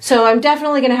 So I'm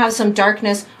definitely going to have some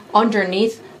darkness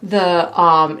underneath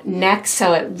the neck,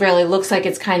 so it really looks like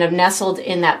it's kind of nestled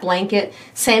in that blanket.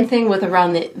 Same thing with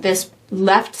around this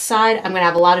left side. I'm going to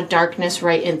have a lot of darkness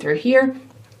right in through here.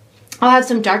 I'll have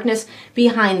some darkness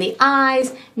behind the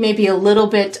eyes, maybe a little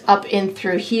bit up in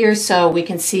through here, so we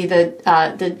can see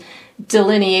the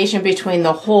delineation between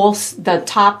the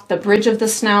top, the bridge of the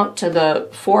snout to the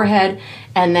forehead,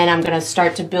 and then I'm going to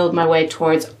start to build my way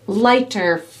towards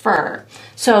lighter fur.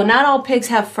 So not all pigs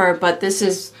have fur, but this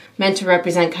is meant to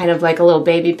represent kind of like a little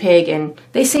baby pig, and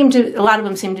a lot of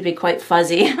them seem to be quite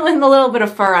fuzzy with a little bit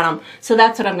of fur on them. So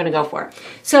that's what I'm going to go for.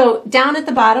 So down at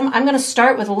the bottom, I'm going to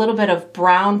start with a little bit of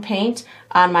brown paint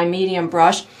on my medium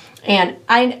brush. And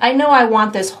I know I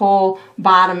want this whole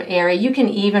bottom area. You can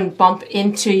even bump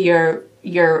into your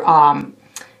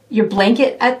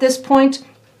blanket at this point,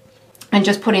 and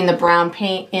just putting the brown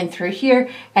paint in through here,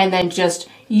 and then just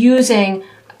using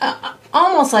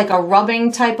almost like a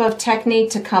rubbing type of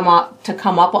technique to come up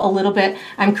a little bit.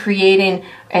 I'm creating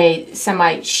a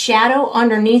semi shadow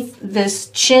underneath this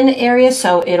chin area,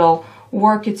 so it'll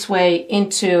work its way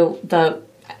into the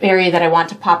area that I want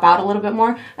to pop out a little bit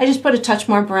more. I just put a touch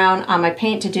more brown on my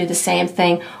paint to do the same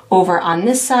thing over on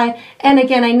this side. And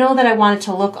again, I know that I want it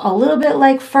to look a little bit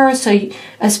like fur, so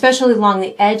especially along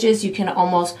the edges, you can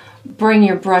almost bring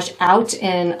your brush out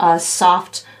in a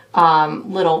soft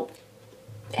little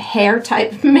hair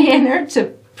type manner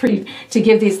to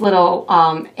give these little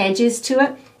edges to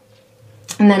it.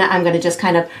 And then I'm going to just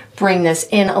kind of bring this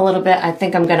in a little bit. I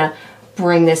think I'm going to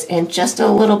bring this in just a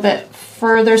little bit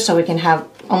further so we can have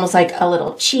almost like a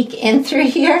little cheek in through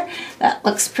here. That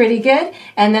looks pretty good.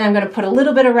 And then I'm going to put a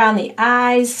little bit around the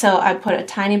eyes, so I put a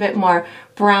tiny bit more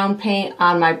brown paint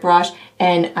on my brush,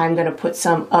 and I'm going to put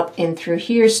some up in through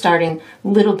here, starting a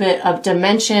little bit of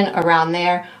dimension around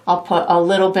there. I'll put a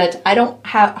little bit, I don't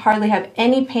hardly have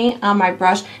any paint on my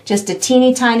brush, just a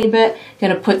teeny tiny bit.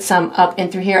 Going to put some up in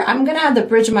through here. I'm going to have the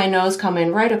bridge of my nose come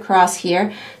in right across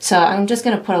here, so I'm just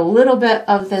going to put a little bit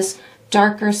of this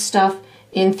darker stuff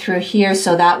in through here,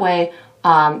 so that way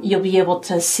you'll be able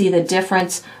to see the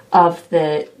difference of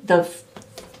the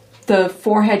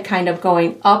forehead kind of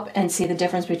going up, and see the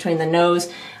difference between the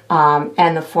nose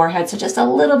and the forehead. So just a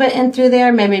little bit in through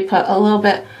there, maybe put a little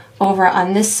bit over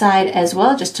on this side as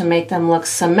well, just to make them look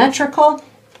symmetrical.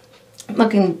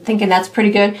 thinking that's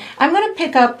pretty good. I'm going to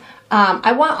pick up,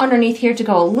 I want underneath here to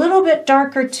go a little bit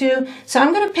darker too. So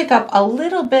I'm going to pick up a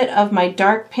little bit of my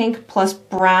dark pink plus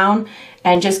brown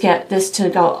and just get this to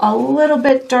go a little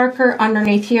bit darker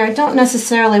underneath here. I don't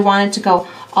necessarily want it to go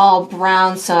all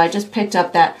brown, so I just picked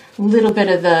up that little bit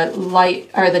of the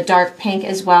light or the dark pink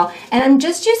as well. And I'm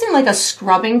just using like a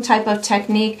scrubbing type of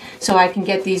technique so I can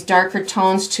get these darker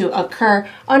tones to occur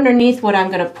underneath what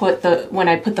I'm going to put when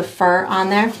I put the fur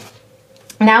on there.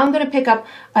 Now I'm going to pick up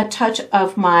a touch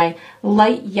of my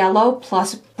light yellow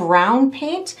plus brown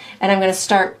paint, and I'm going to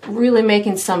start really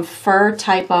making some fur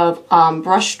type of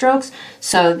brush strokes.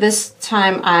 So this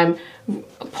time I'm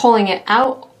pulling it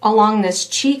out along this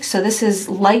cheek. So this is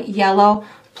light yellow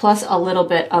plus a little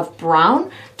bit of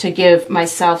brown to give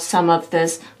myself some of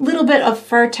this little bit of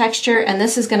fur texture. And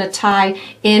this is going to tie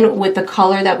in with the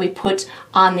color that we put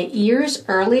on the ears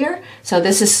earlier. So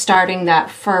this is starting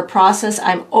that fur process.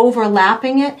 I'm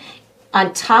overlapping it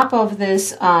on top of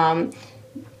this,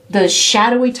 the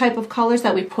shadowy type of colors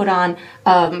that we put on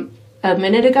a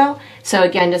minute ago. So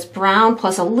again, just brown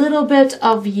plus a little bit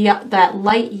of that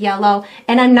light yellow.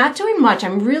 And I'm not doing much.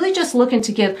 I'm really just looking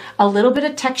to give a little bit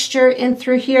of texture in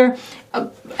through here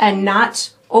and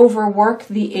not overwork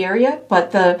the area.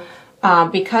 But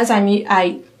because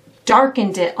I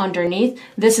darkened it underneath,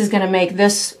 this is going to make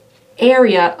this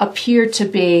area appear to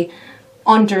be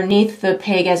underneath the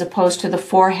pig as opposed to the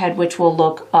forehead, which will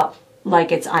look up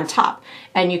like it's on top.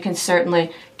 And you can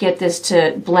certainly get this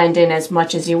to blend in as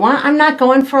much as you want. I'm not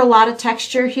going for a lot of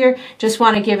texture here, just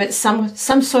want to give it some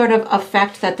sort of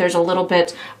effect that there's a little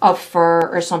bit of fur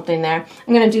or something there.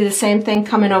 I'm going to do the same thing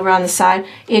coming over on the side.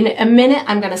 In a minute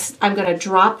I'm going to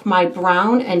drop my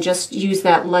brown and just use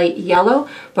that light yellow,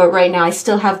 but right now I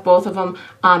still have both of them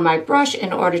on my brush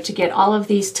in order to get all of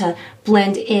these to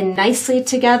blend in nicely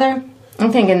together.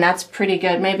 I'm thinking that's pretty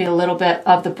good. Maybe a little bit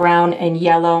of the brown and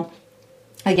yellow.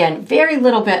 Again, very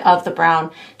little bit of the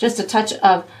brown, just a touch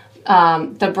of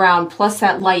the brown plus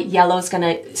that light yellow is going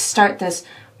to start this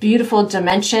beautiful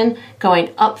dimension going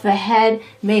up the head,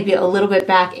 maybe a little bit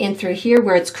back in through here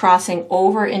where it's crossing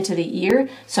over into the ear.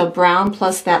 So brown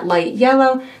plus that light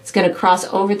yellow, it's going to cross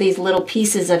over these little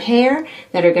pieces of hair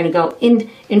that are going to go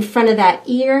in front of that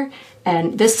ear.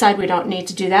 And this side we don't need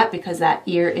to do that because that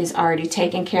ear is already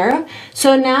taken care of.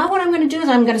 So now what I'm going to do is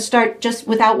I'm going to start just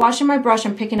without washing my brush.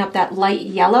 I'm picking up that light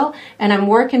yellow and I'm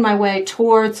working my way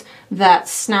towards that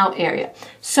snout area.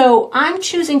 So I'm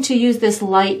choosing to use this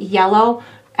light yellow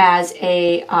as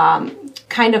a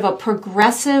kind of a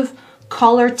progressive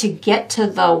color to get to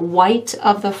the white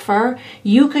of the fur.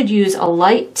 You could use a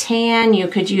light tan, you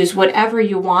could use whatever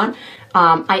you want.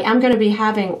 I am going to be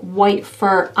having white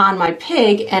fur on my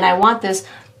pig and I want this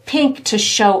pink to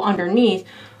show underneath.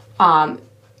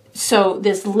 So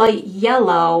this light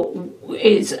yellow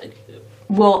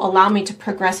will allow me to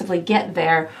progressively get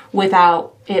there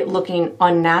without it looking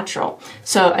unnatural.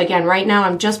 So again, right now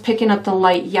I'm just picking up the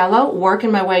light yellow,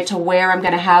 working my way to where I'm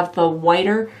going to have the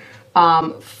whiter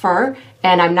fur,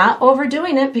 and I'm not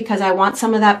overdoing it because I want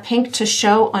some of that pink to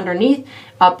show underneath.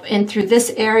 Up in through this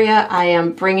area, I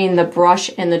am bringing the brush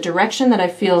in the direction that I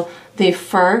feel the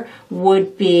fur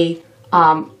would be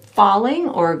falling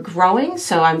or growing.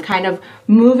 So I'm kind of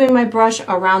moving my brush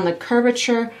around the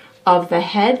curvature of the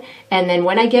head, and then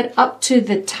when I get up to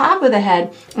the top of the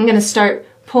head, I'm going to start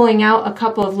pulling out a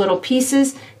couple of little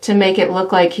pieces to make it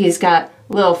look like he's got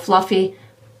little fluffy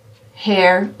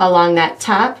hair along that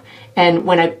top. And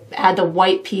when I add the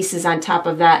white pieces on top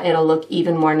of that, it'll look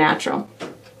even more natural.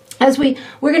 As we're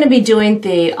going to be doing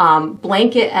the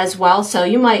blanket as well, so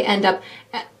you might end up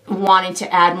wanting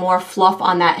to add more fluff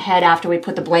on that head after we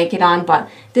put the blanket on, but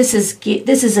this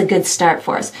is a good start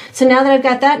for us. So now that I've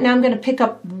got that, now I'm going to pick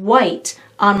up white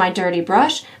on my dirty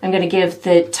brush. I'm going to give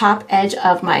the top edge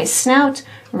of my snout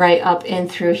right up in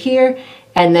through here,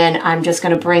 and then I'm just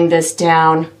going to bring this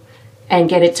down and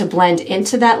get it to blend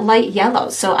into that light yellow.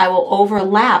 So I will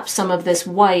overlap some of this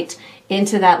white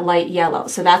into that light yellow.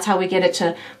 So that's how we get it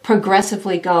to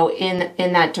progressively go in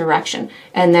that direction.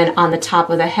 And then on the top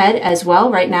of the head as well,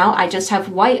 right now I just have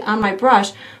white on my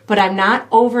brush, but I'm not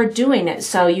overdoing it.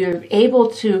 So you're able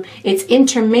to, it's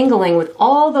intermingling with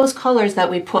all those colors that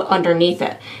we put underneath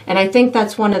it. And I think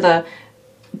that's one of the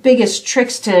biggest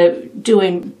tricks to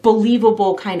doing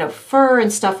believable kind of fur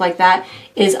and stuff like that,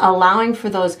 is allowing for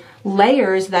those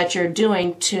layers that you're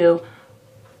doing to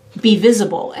be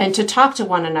visible and to talk to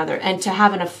one another and to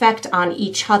have an effect on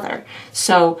each other.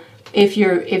 So if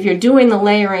you're doing the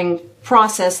layering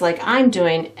process like I'm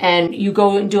doing, and you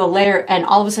go and do a layer and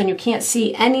all of a sudden you can't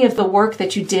see any of the work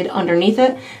that you did underneath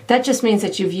it, that just means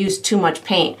that you've used too much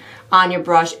paint on your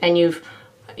brush and you've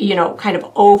you know, kind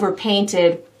of over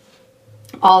painted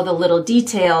all the little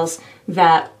details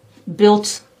that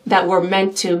were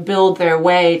meant to build their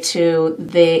way to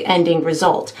the ending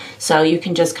result. So you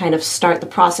can just kind of start the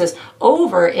process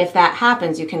over if that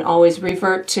happens. You can always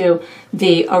revert to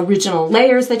the original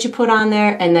layers that you put on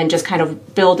there and then just kind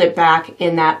of build it back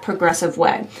in that progressive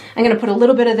way. I'm going to put a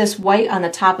little bit of this white on the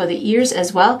top of the ears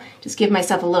as well. Just give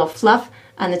myself a little fluff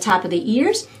on the top of the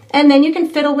ears, and then you can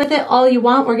fiddle with it all you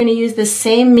want. We're going to use the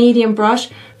same medium brush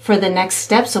for the next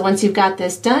step. So once you've got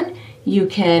this done, you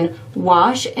can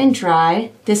wash and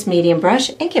dry this medium brush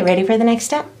and get ready for the next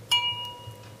step.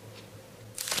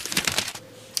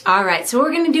 All right, so what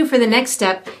we're going to do for the next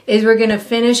step is we're going to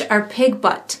finish our pig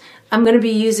butt. I'm going to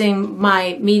be using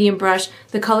my medium brush.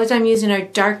 The colors I'm using are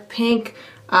dark pink,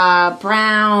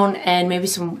 brown, and maybe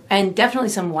definitely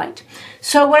some white.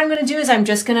 So what I'm going to do is I'm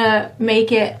just going to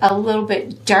make it a little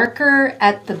bit darker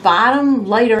at the bottom,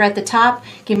 lighter at the top,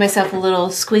 give myself a little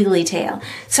squiggly tail.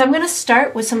 So I'm going to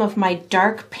start with some of my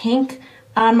dark pink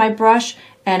on my brush,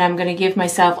 and I'm going to give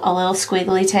myself a little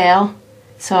squiggly tail.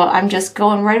 So I'm just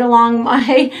going right along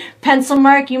my pencil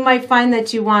mark. You might find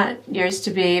that you want yours to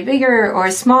be bigger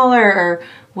or smaller, or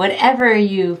whatever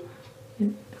you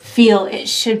feel it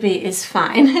should be is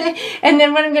fine. And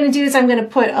then what I'm going to do is I'm going to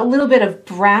put a little bit of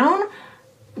brown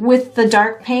with the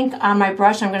dark pink on my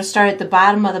brush. I'm going to start at the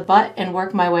bottom of the butt and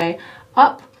work my way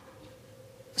up.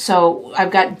 So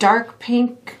I've got dark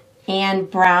pink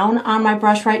and brown on my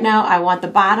brush right now. I want the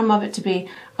bottom of it to be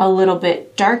a little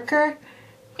bit darker.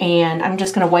 And I'm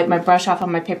just going to wipe my brush off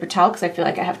on my paper towel because I feel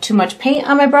like I have too much paint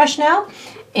on my brush now.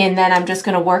 And then I'm just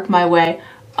going to work my way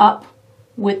up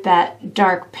with that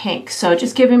dark pink. So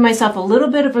just giving myself a little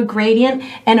bit of a gradient.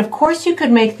 And of course you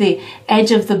could make the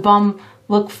edge of the bum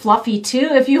look fluffy too.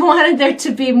 If you wanted there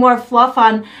to be more fluff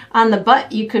on the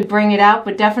butt, you could bring it out,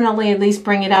 but definitely at least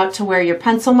bring it out to where your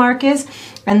pencil mark is.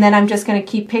 And then I'm just going to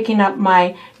keep picking up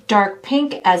my dark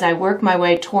pink as I work my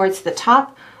way towards the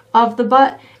top of the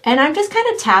butt. And I'm just kind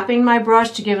of tapping my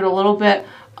brush to give it a little bit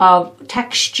of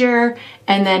texture.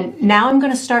 And then now I'm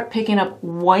going to start picking up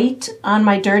white on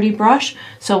my dirty brush.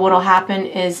 So what'll happen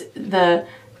is the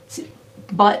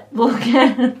butt will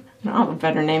get, I don't have a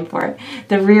better name for it,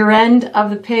 the rear end of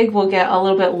the pig will get a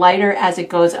little bit lighter as it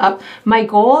goes up. My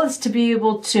goal is to be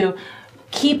able to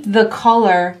keep the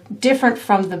color different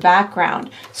from the background.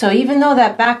 So even though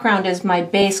that background is my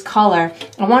base color,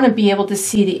 I want to be able to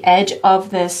see the edge of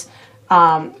this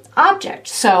object.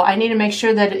 So I need to make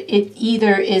sure that it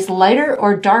either is lighter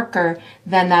or darker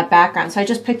than that background. So I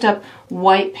just picked up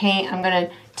white paint. I'm going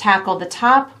to tackle the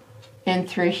top and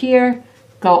through here,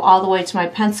 go all the way to my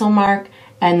pencil mark,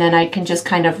 and then I can just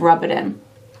kind of rub it in.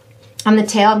 On the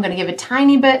tail, I'm going to give a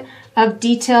tiny bit of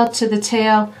detail to the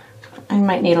tail. I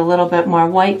might need a little bit more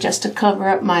white just to cover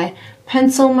up my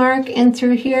pencil mark in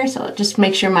through here. So just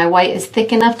make sure my white is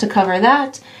thick enough to cover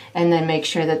that, and then make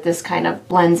sure that this kind of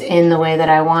blends in the way that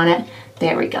I want it.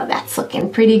 There we go, that's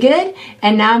looking pretty good.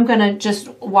 And now I'm gonna just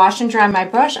wash and dry my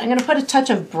brush. I'm gonna put a touch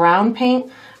of brown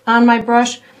paint on my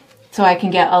brush so I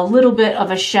can get a little bit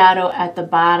of a shadow at the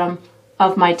bottom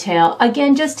of my tail.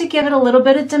 Again, just to give it a little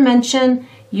bit of dimension.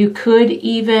 You could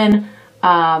even,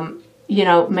 you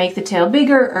know, make the tail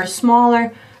bigger or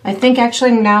smaller. I think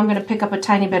actually now I'm gonna pick up a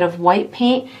tiny bit of white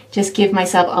paint, just give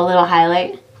myself a little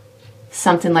highlight.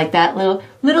 Something like that,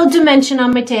 little dimension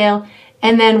on my tail.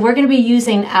 And then we're going to be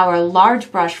using our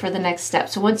large brush for the next step.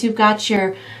 So once you've got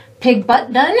your pig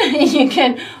butt done, you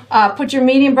can put your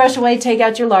medium brush away, take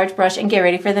out your large brush, and get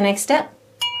ready for the next step.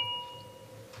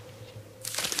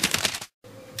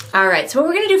 All right, so what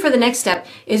we're going to do for the next step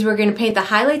is we're going to paint the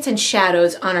highlights and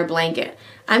shadows on our blanket.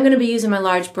 I'm going to be using my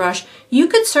large brush. You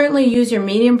could certainly use your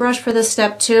medium brush for this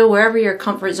step too. Wherever your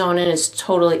comfort zone is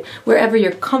totally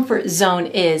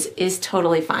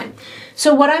fine.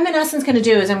 So what I'm in essence going to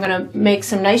do is I'm going to make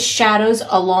some nice shadows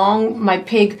along my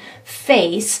pig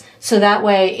face, so that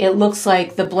way it looks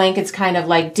like the blanket's kind of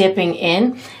like dipping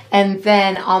in. And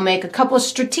then I'll make a couple of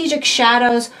strategic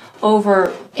shadows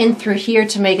over in through here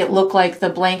to make it look like the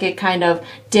blanket kind of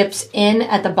dips in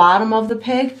at the bottom of the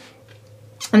pig.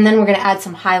 And then we're going to add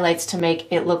some highlights to make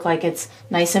it look like it's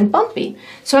nice and bumpy.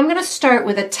 So I'm going to start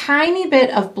with a tiny bit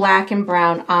of black and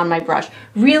brown on my brush.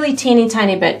 Really teeny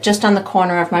tiny bit, just on the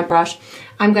corner of my brush.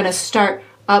 I'm going to start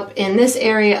up in this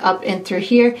area, up in through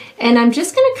here, and I'm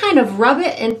just going to kind of rub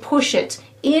it and push it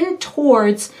in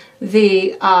towards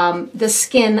the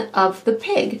skin of the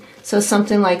pig. So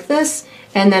something like this,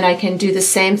 and then I can do the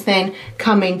same thing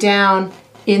coming down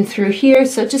in through here.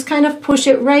 So just kind of push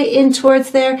it right in towards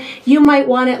there. You might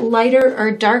want it lighter or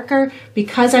darker.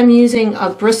 Because I'm using a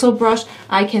bristle brush,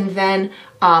 I can then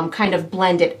kind of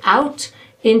blend it out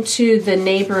into the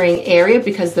neighboring area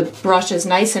because the brush is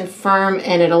nice and firm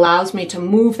and it allows me to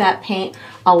move that paint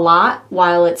a lot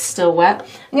while it's still wet.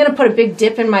 I'm going to put a big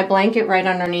dip in my blanket right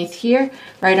underneath here,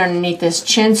 right underneath this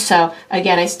chin. So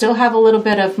again, I still have a little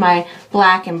bit of my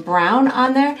black and brown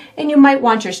on there, and you might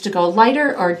want yours to go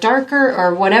lighter or darker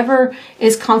or whatever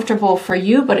is comfortable for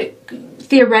you, but it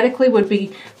theoretically would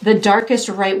be the darkest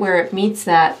right where it meets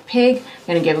that pig. I'm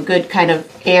going to give a good kind of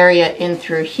area in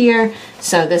through here,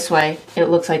 so this way it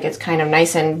looks like it's kind of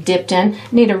nice and dipped in. I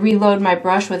need to reload my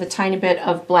brush with a tiny bit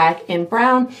of black and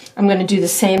brown. I'm going to do the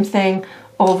same thing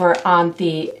over on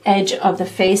the edge of the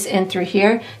face in through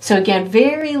here. So again,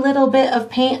 very little bit of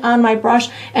paint on my brush,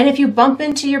 and if you bump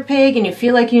into your pig and you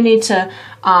feel like you need to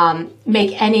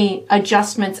make any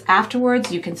adjustments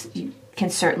afterwards, you can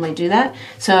certainly do that.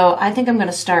 So I think I'm going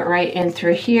to start right in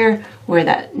through here where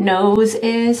that nose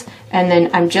is, and then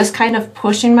I'm just kind of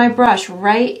pushing my brush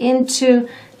right into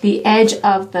the edge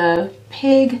of the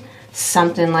pig,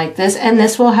 something like this, and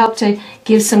this will help to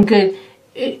give some good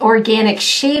organic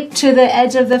shape to the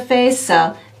edge of the face,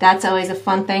 so that's always a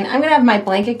fun thing. I'm going to have my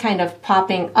blanket kind of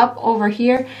popping up over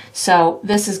here, so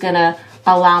this is going to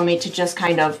allow me to just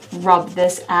kind of rub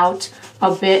this out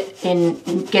a bit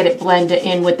and get it blended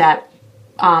in with that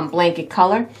blanket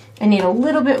color. I need a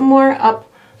little bit more up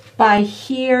by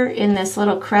here in this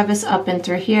little crevice up in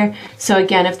through here. So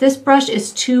again, if this brush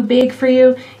is too big for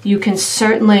you, you can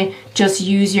certainly just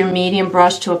use your medium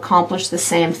brush to accomplish the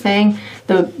same thing.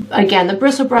 Again, the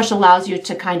bristle brush allows you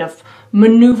to kind of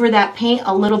maneuver that paint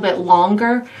a little bit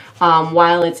longer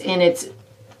while it's in its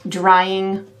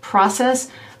drying process,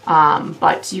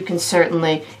 but you can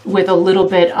certainly, with a little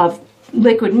bit of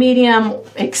liquid medium,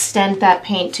 extend that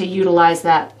paint to utilize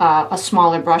that a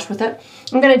smaller brush with it.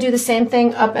 I'm going to do the same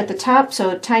thing up at the top, so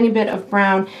a tiny bit of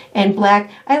brown and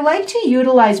black. I like to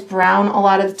utilize brown a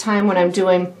lot of the time when I'm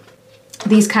doing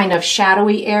these kind of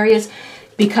shadowy areas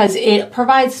because it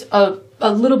provides a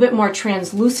little bit more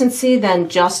translucency than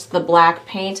just the black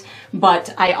paint,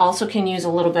 but I also can use a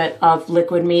little bit of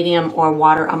liquid medium or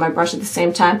water on my brush at the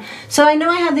same time. So I know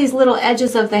I have these little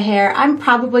edges of the hair. I'm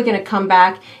probably going to come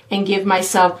back and give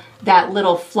myself that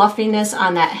little fluffiness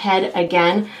on that head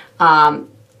again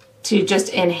to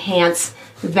just enhance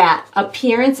that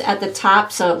appearance at the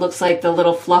top, so it looks like the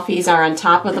little fluffies are on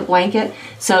top of the blanket.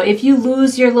 So if you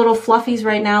lose your little fluffies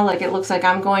right now, like it looks like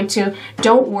I'm going to,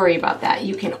 don't worry about that.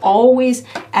 You can always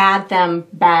add them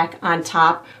back on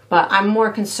top, but I'm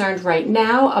more concerned right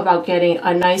now about getting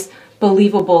a nice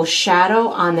believable shadow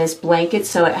on this blanket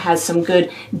so it has some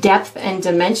good depth and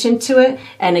dimension to it.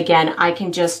 And again, I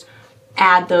can just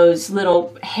add those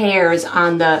little hairs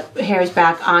on the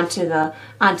back onto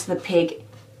the pig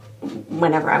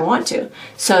whenever I want to.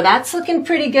 So that's looking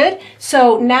pretty good.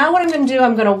 So now what I'm going to do,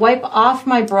 I'm going to wipe off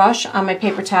my brush on my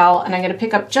paper towel and I'm going to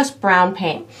pick up just brown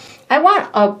paint.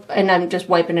 And I'm just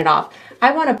wiping it off.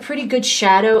 I want a pretty good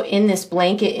shadow in this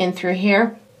blanket in through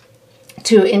here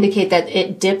to indicate that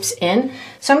it dips in.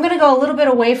 So I'm going to go a little bit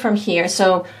away from here.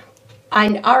 So I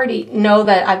already know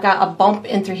that I've got a bump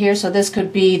in through here, so this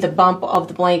could be the bump of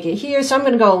the blanket here. So I'm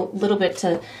going to go a little bit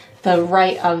to the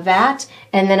right of that,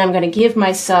 and then I'm going to give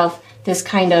myself this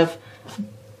kind of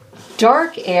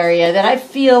dark area that I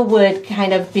feel would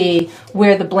kind of be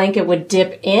where the blanket would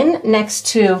dip in next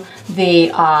to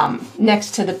the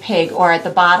pig, or at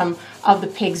the bottom of the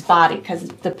pig's body, because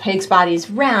the pig's body is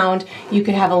round. You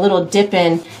could have a little dip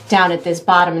in down at this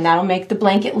bottom, and that'll make the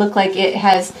blanket look like it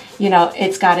has, you know,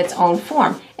 it's got its own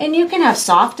form. And you can have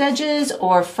soft edges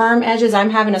or firm edges.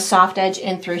 I'm having a soft edge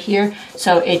in through here,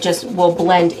 so it just will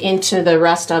blend into the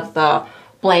rest of the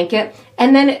blanket.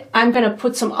 And then I'm going to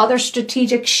put some other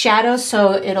strategic shadows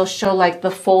so it'll show like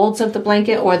the folds of the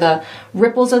blanket or the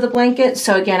ripples of the blanket.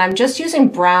 So again, I'm just using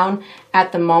brown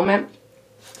at the moment.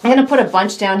 I'm going to put a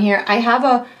bunch down here. I have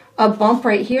a bump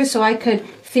right here, so I could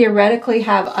theoretically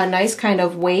have a nice kind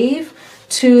of wave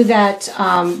to that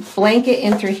blanket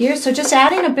in through here. So just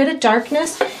adding a bit of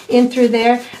darkness in through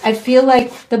there. I feel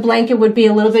like the blanket would be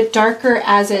a little bit darker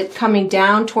as it coming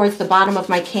down towards the bottom of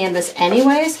my canvas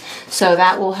anyways. So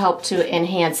that will help to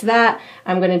enhance that.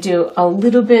 I'm going to do a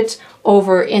little bit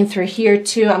over in through here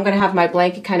too. I'm going to have my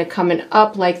blanket kind of coming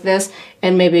up like this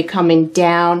and maybe coming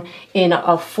down in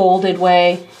a folded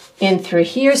way in through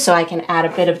here, so I can add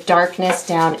a bit of darkness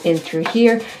down in through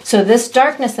here. So this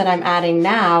darkness that I'm adding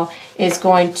now is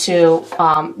going to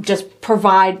just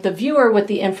provide the viewer with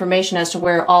the information as to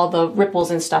where all the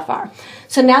ripples and stuff are.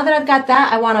 So now that I've got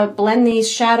that, I want to blend these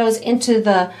shadows into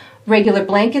the regular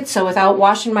blanket. So without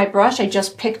washing my brush, I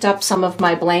just picked up some of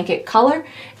my blanket color,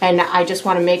 and I just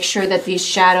want to make sure that these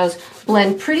shadows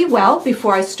blend pretty well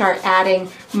before I start adding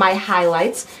my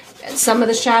highlights. Some of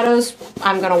the shadows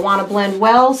I'm going to want to blend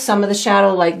well. Some of the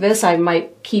shadow like this I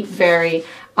might keep very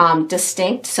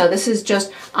distinct. So this is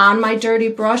just on my dirty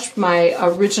brush, my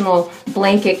original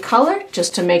blanket color,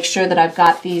 just to make sure that I've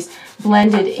got these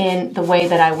blended in the way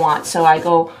that I want. So I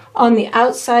go on the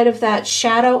outside of that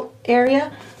shadow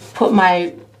area, put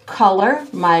my color,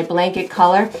 my blanket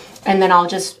color, and then I'll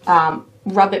just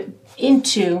rub it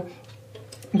into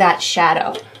that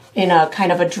shadow in a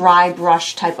kind of a dry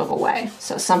brush type of a way.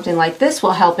 So something like this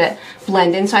will help it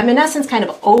blend in. So I'm in essence kind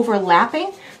of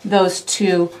overlapping those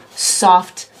two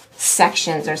soft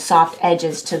sections or soft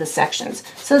edges to the sections.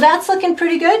 So that's looking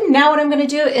pretty good. Now what I'm going to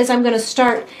do is I'm going to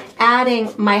start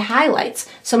adding my highlights.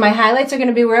 So my highlights are going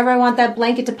to be wherever I want that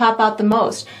blanket to pop out the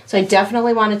most. So I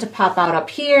definitely want it to pop out up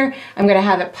here. I'm going to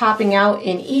have it popping out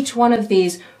in each one of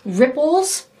these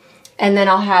ripples, and then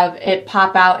I'll have it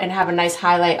pop out and have a nice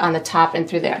highlight on the top and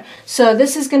through there. So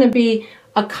this is going to be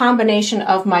a combination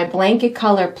of my blanket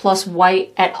color plus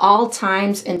white at all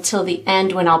times until the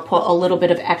end, when I'll put a little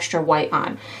bit of extra white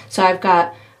on. So I've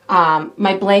got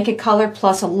my blanket color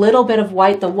plus a little bit of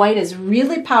white. The white is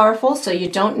really powerful, so you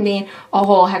don't need a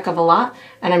whole heck of a lot.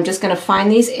 And I'm just going to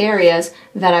find these areas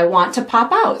that I want to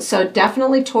pop out. So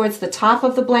definitely towards the top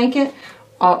of the blanket,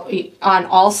 on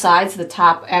all sides, the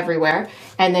top everywhere.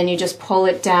 And then you just pull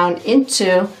it down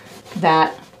into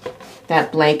that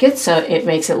blanket, so it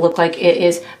makes it look like it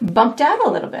is bumped out a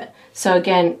little bit. So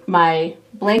again, my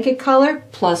blanket color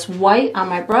plus white on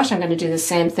my brush, I'm going to do the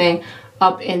same thing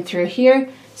up in through here.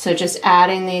 So just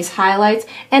adding these highlights,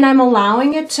 and I'm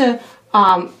allowing it to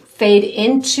fade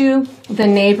into the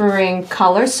neighboring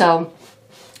color, so,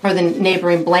 or the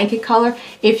neighboring blanket color.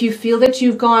 If you feel that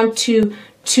you've gone too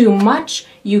much,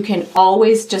 you can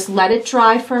always just let it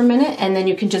dry for a minute, and then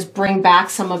you can just bring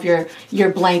back some of your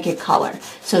blanket color.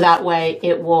 So that way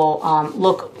it will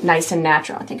look nice and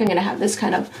natural. I think I'm going to have this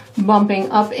kind of bumping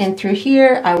up in through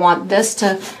here. I want this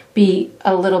to be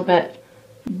a little bit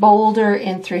bolder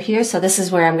in through here. So this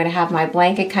is where I'm going to have my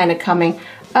blanket kind of coming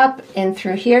up in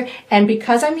through here. And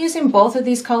because I'm using both of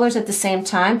these colors at the same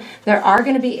time, there are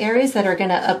going to be areas that are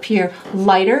going to appear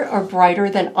lighter or brighter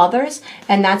than others,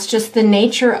 and that's just the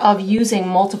nature of using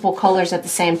multiple colors at the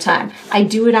same time. I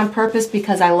do it on purpose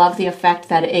because I love the effect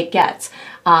that it gets.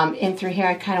 In through here,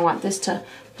 I kind of want this to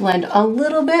blend a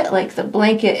little bit, like the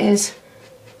blanket is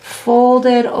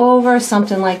folded over,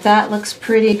 something like that. Looks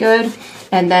pretty good.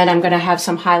 And then I'm going to have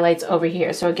some highlights over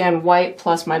here. So again, white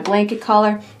plus my blanket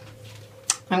color.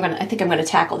 I think I'm going to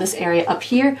tackle this area up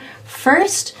here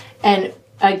first. And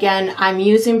again, I'm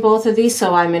using both of these,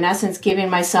 so I'm in essence giving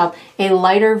myself a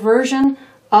lighter version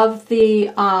of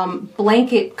the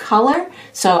blanket color,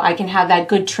 so I can have that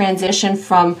good transition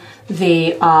from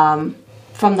the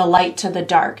light to the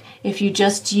dark. If you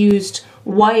just used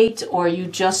white, or you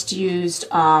just used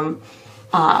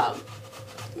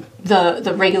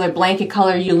the regular blanket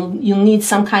color, you'll need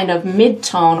some kind of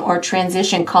mid-tone or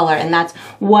transition color, and that's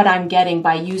what I'm getting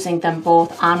by using them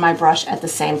both on my brush at the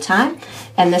same time.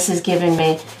 And this is giving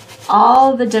me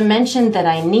all the dimension that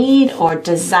I need or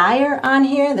desire on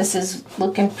here. This is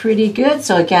looking pretty good.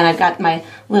 So again, I've got my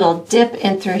little dip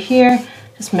in through here,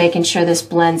 just making sure this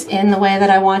blends in the way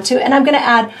that I want to. And I'm going to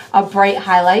add a bright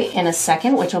highlight in a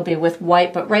second, which will be with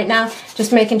white. But right now,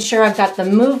 just making sure I've got the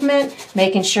movement,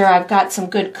 making sure I've got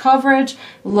some good coverage.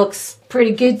 Looks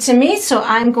pretty good to me. So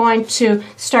I'm going to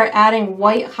start adding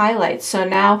white highlights. So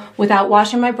now, without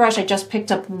washing my brush, I just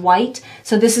picked up white.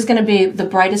 So this is going to be the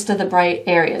brightest of the bright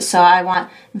areas. So I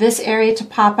want this area to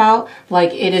pop out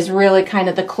like it is really kind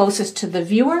of the closest to the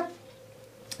viewer.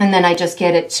 And then I just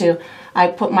get it to, I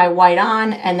put my white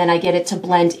on, and then I get it to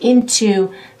blend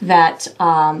into that,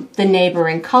 the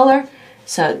neighboring color.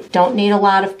 So don't need a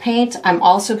lot of paint. I'm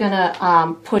also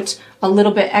gonna put a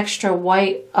little bit extra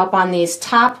white up on these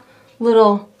top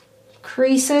little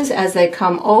creases as they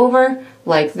come over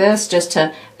like this, just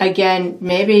to, again,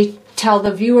 maybe tell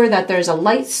the viewer that there's a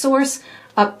light source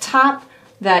up top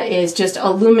that is just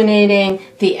illuminating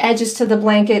the edges to the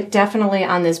blanket, definitely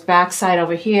on this back side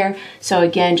over here. So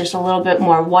again, just a little bit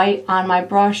more white on my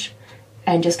brush,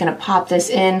 and just gonna pop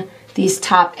this in these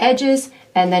top edges,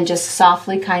 and then just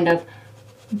softly kind of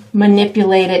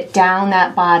manipulate it down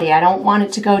that body. I don't want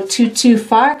it to go too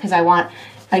far, because I want,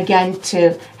 again,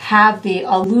 to have the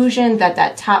illusion that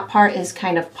that top part is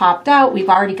kind of popped out. We've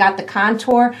already got the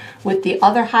contour with the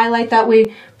other highlight that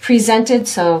we presented,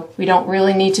 so we don't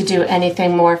really need to do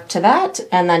anything more to that.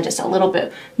 And then just a little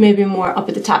bit, maybe more up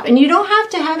at the top. And you don't have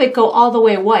to have it go all the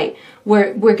way white.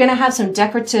 We're going to have some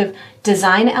decorative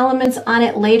design elements on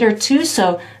it later too,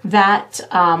 so that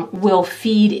will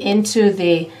feed into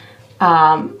the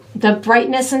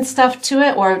brightness and stuff to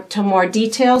it, or to more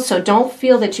detail. So don't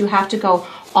feel that you have to go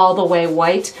all the way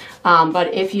white.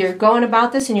 But if you're going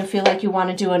about this and you feel like you want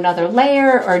to do another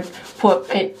layer or put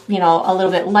it, you know, a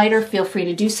little bit lighter, feel free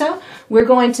to do so. We're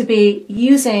going to be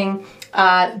using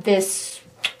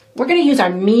we're going to use our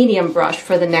medium brush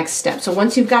for the next step. So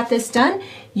once you've got this done,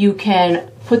 you can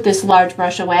put this large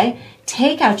brush away,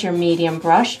 take out your medium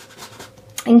brush,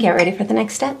 and get ready for the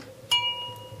next step.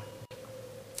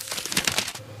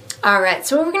 All right,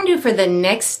 so what we're going to do for the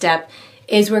next step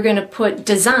is we're going to put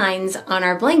designs on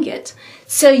our blanket.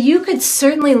 So you could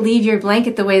certainly leave your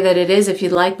blanket the way that it is if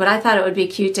you'd like, but I thought it would be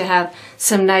cute to have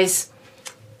some nice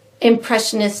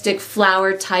impressionistic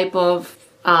flower type of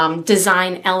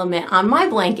design element on my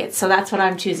blanket. So that's what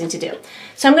I'm choosing to do.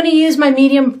 So I'm going to use my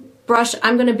medium brush.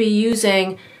 I'm going to be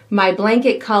using my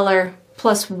blanket color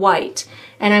plus white,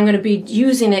 and I'm going to be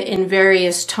using it in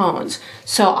various tones.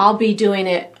 So I'll be doing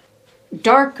it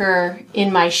darker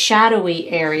in my shadowy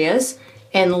areas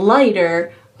and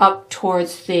lighter up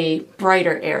towards the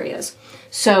brighter areas.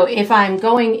 So if I'm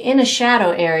going in a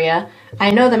shadow area, I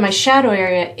know that my shadow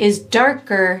area is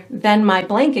darker than my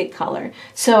blanket color.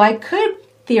 So I could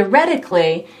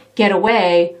theoretically get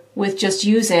away with just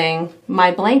using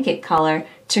my blanket color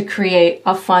to create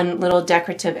a fun little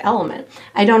decorative element.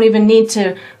 I don't even need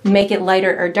to make it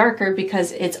lighter or darker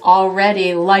because it's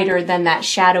already lighter than that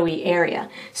shadowy area.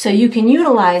 So you can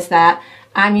utilize that.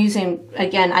 I'm using,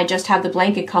 again, I just have the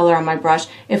blanket color on my brush.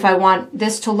 If I want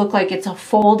this to look like it's a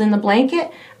fold in the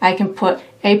blanket, I can put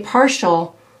a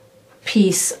partial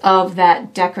piece of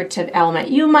that decorative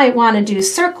element. You might want to do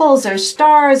circles or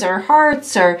stars or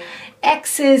hearts or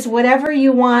X's, whatever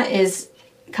you want is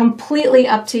completely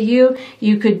up to you.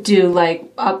 You could do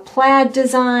like a plaid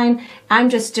design. I'm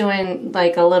just doing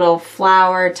like a little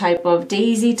flower type of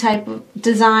daisy type of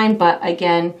design, but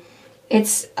again,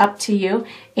 it's up to you.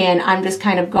 And I'm just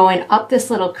kind of going up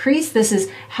this little crease. This is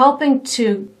helping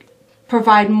to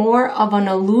provide more of an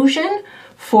illusion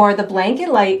for the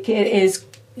blanket, like it is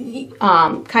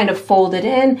kind of folded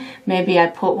in. Maybe I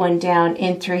put one down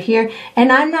in through here,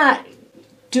 and I'm not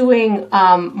doing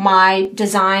my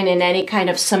design in any kind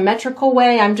of symmetrical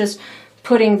way. I'm just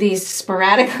putting these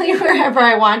sporadically wherever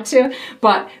I want to,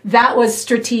 but that was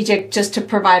strategic just to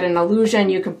provide an illusion.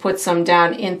 You can put some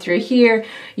down in through here.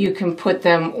 You can put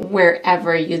them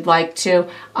wherever you'd like to.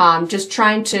 Just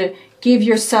trying to give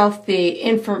yourself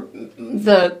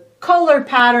the color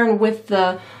pattern with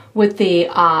the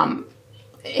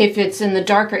if it's in the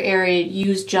darker area,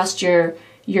 use just your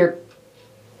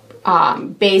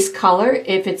base color.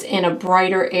 If it's in a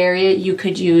brighter area, you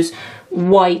could use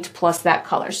white plus that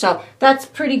color. So that's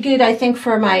pretty good, I think,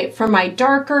 for my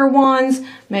darker ones.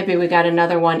 Maybe we got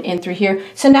another one in through here.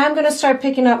 So now I'm going to start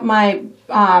picking up my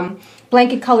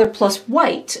blanket color plus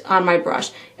white on my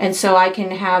brush, and so I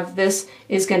can have this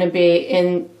is going to be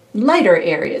in lighter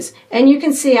areas, and you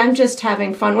can see I'm just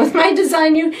having fun with my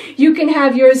design. You can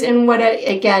have yours in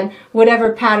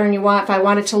whatever pattern you want. If I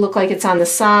want it to look like it's on the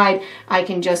side, I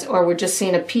can just, or we're just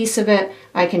seeing a piece of it,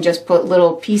 I can just put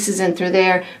little pieces in through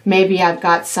there. Maybe I've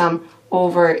got some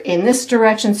over in this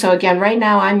direction. So again, right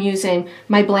now I'm using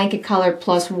my blanket color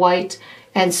plus white,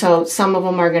 and so some of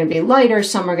them are going to be lighter,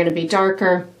 some are going to be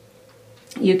darker.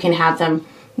 You can have them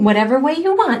whatever way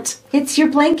you want. It's your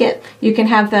blanket. You can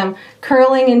have them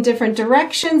curling in different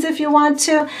directions if you want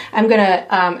to. I'm going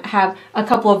to have a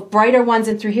couple of brighter ones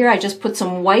in through here. I just put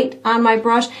some white on my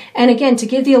brush. And again, to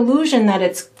give the illusion that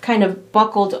it's kind of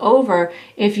buckled over,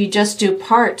 if you just do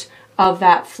part of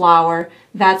that flower,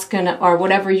 that's going to, or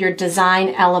whatever your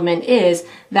design element is,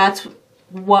 that's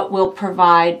what will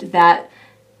provide that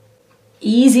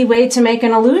easy way to make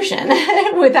an illusion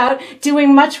without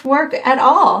doing much work at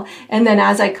all. And then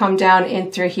as I come down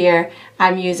in through here,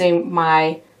 I'm using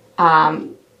my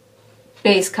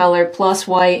base color plus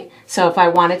white. So if I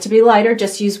want it to be lighter,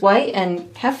 just use white and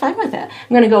have fun with it. I'm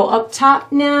going to go up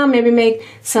top now, maybe make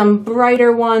some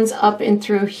brighter ones up in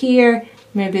through here.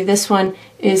 Maybe this one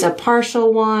is a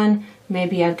partial one.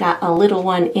 Maybe I've got a little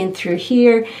one in through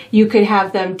here. You could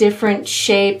have them different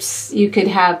shapes. You could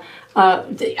have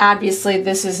obviously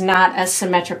this is not a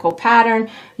symmetrical pattern.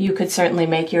 You could certainly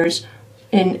make yours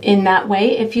in that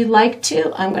way if you'd like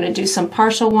to. I'm going to do some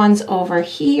partial ones over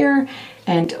here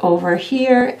and over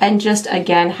here, and just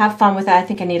again have fun with that. I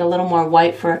think I need a little more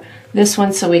white for this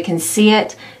one so we can see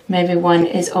it. Maybe one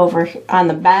is over on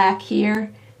the back here.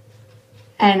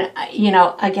 And you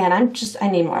know, again, I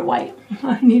need more white.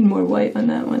 I need more white on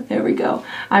that one. There we go.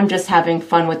 I'm just having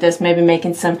fun with this, maybe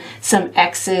making some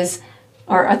X's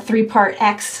or a 3-part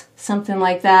X, something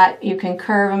like that. You can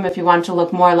curve them if you want to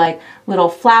look more like little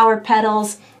flower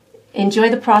petals. enjoy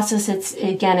the process.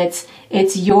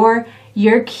 It's your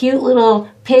cute little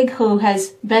pig who has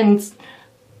been,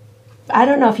 I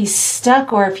don't know if he's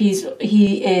stuck or if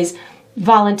he is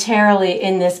voluntarily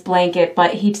in this blanket,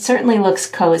 but he certainly looks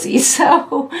cozy.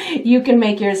 So you can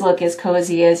make yours look as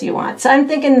cozy as you want. So I'm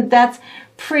thinking that's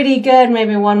pretty good.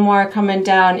 Maybe one more coming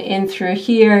down in through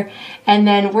here. And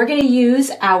then we're going to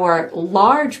use our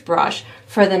large brush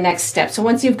for the next step. So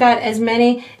once you've got as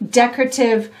many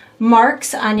decorative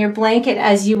marks on your blanket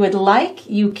as you would like,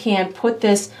 you can put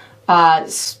this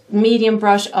medium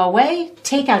brush away,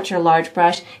 take out your large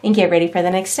brush, and get ready for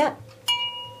the next step.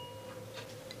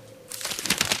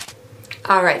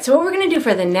 All right, so what we're going to do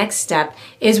for the next step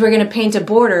is we're going to paint a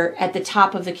border at the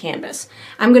top of the canvas.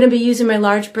 I'm going to be using my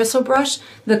large bristle brush.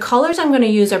 The colors I'm going to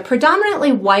use are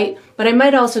predominantly white, but I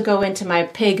might also go into my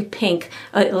pig pink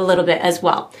a little bit as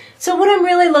well. So what I'm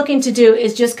really looking to do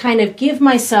is just kind of give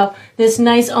myself this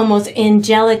nice, almost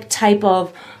angelic type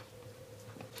of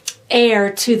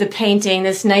air to the painting,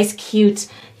 this nice cute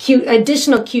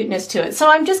additional cuteness to it. So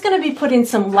I'm just going to be putting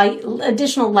some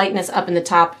additional lightness up in the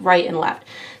top, right and left.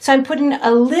 So I'm putting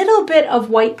a little bit of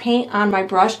white paint on my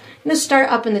brush. I'm going to start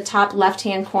up in the top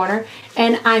left-hand corner,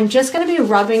 and I'm just going to be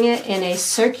rubbing it in a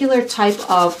circular type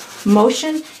of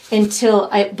motion until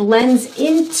it blends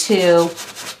into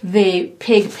the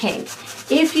pig pink.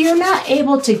 If you're not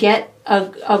able to get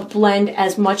a blend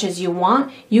as much as you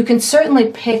want, you can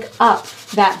certainly pick up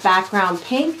that background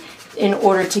pink in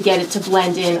order to get it to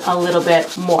blend in a little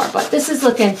bit more. But this is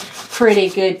looking pretty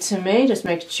good to me. Just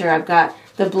making sure I've got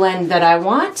the blend that I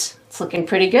want. It's looking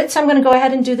pretty good. So I'm going to go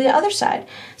ahead and do the other side.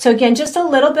 So again, just a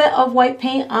little bit of white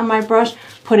paint on my brush,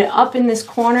 put it up in this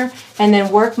corner, and then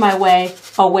work my way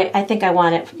away. I think I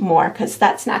want it more because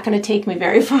that's not going to take me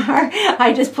very far.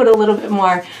 I just put a little bit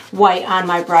more white on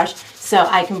my brush so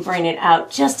I can bring it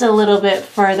out just a little bit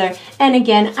further. And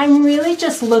again, I'm really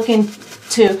just looking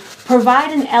to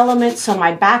provide an element so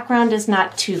my background is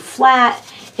not too flat.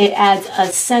 It adds a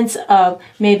sense of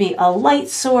maybe a light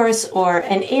source or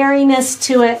an airiness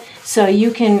to it. So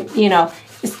you can,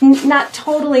 it's not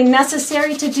totally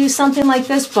necessary to do something like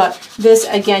this, but this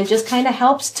again just kind of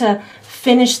helps to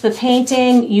finish the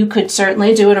painting. You could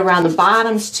certainly do it around the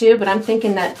bottoms too, but I'm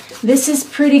thinking that this is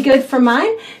pretty good for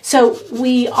mine. So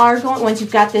we are going, once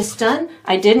you've got this done,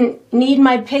 I didn't need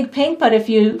my pig pink, but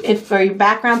if for your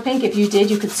background pink, if you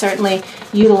did, you could certainly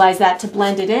utilize that to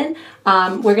blend it in.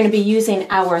 We're going to be using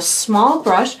our small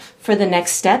brush for the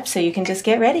next step, so you can just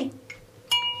get ready.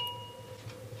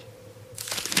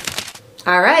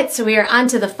 All right, so we are on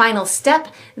to the final step.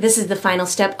 This is the final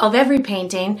step of every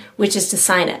painting, which is to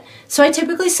sign it. So I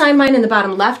typically sign mine in the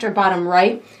bottom left or bottom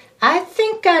right. I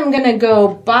think I'm going to go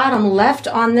bottom left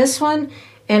on this one,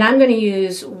 and I'm going to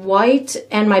use white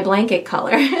and my blanket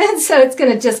color. So it's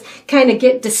going to just kind of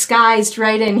get disguised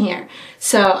right in here.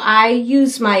 So I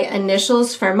use my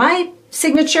initials for my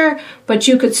signature, but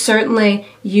you could certainly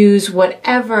use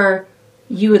whatever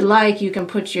you would like. You can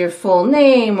put your full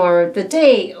name or the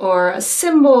date or a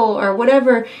symbol or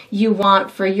whatever you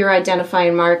want for your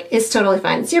identifying mark. It's totally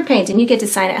fine. It's your painting. You get to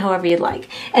sign it however you'd like.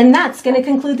 And that's going to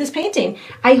conclude this painting.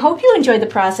 I hope you enjoyed the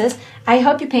process. I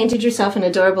hope you painted yourself an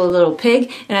adorable little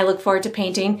pig, and I look forward to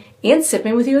painting and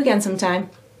sipping with you again sometime.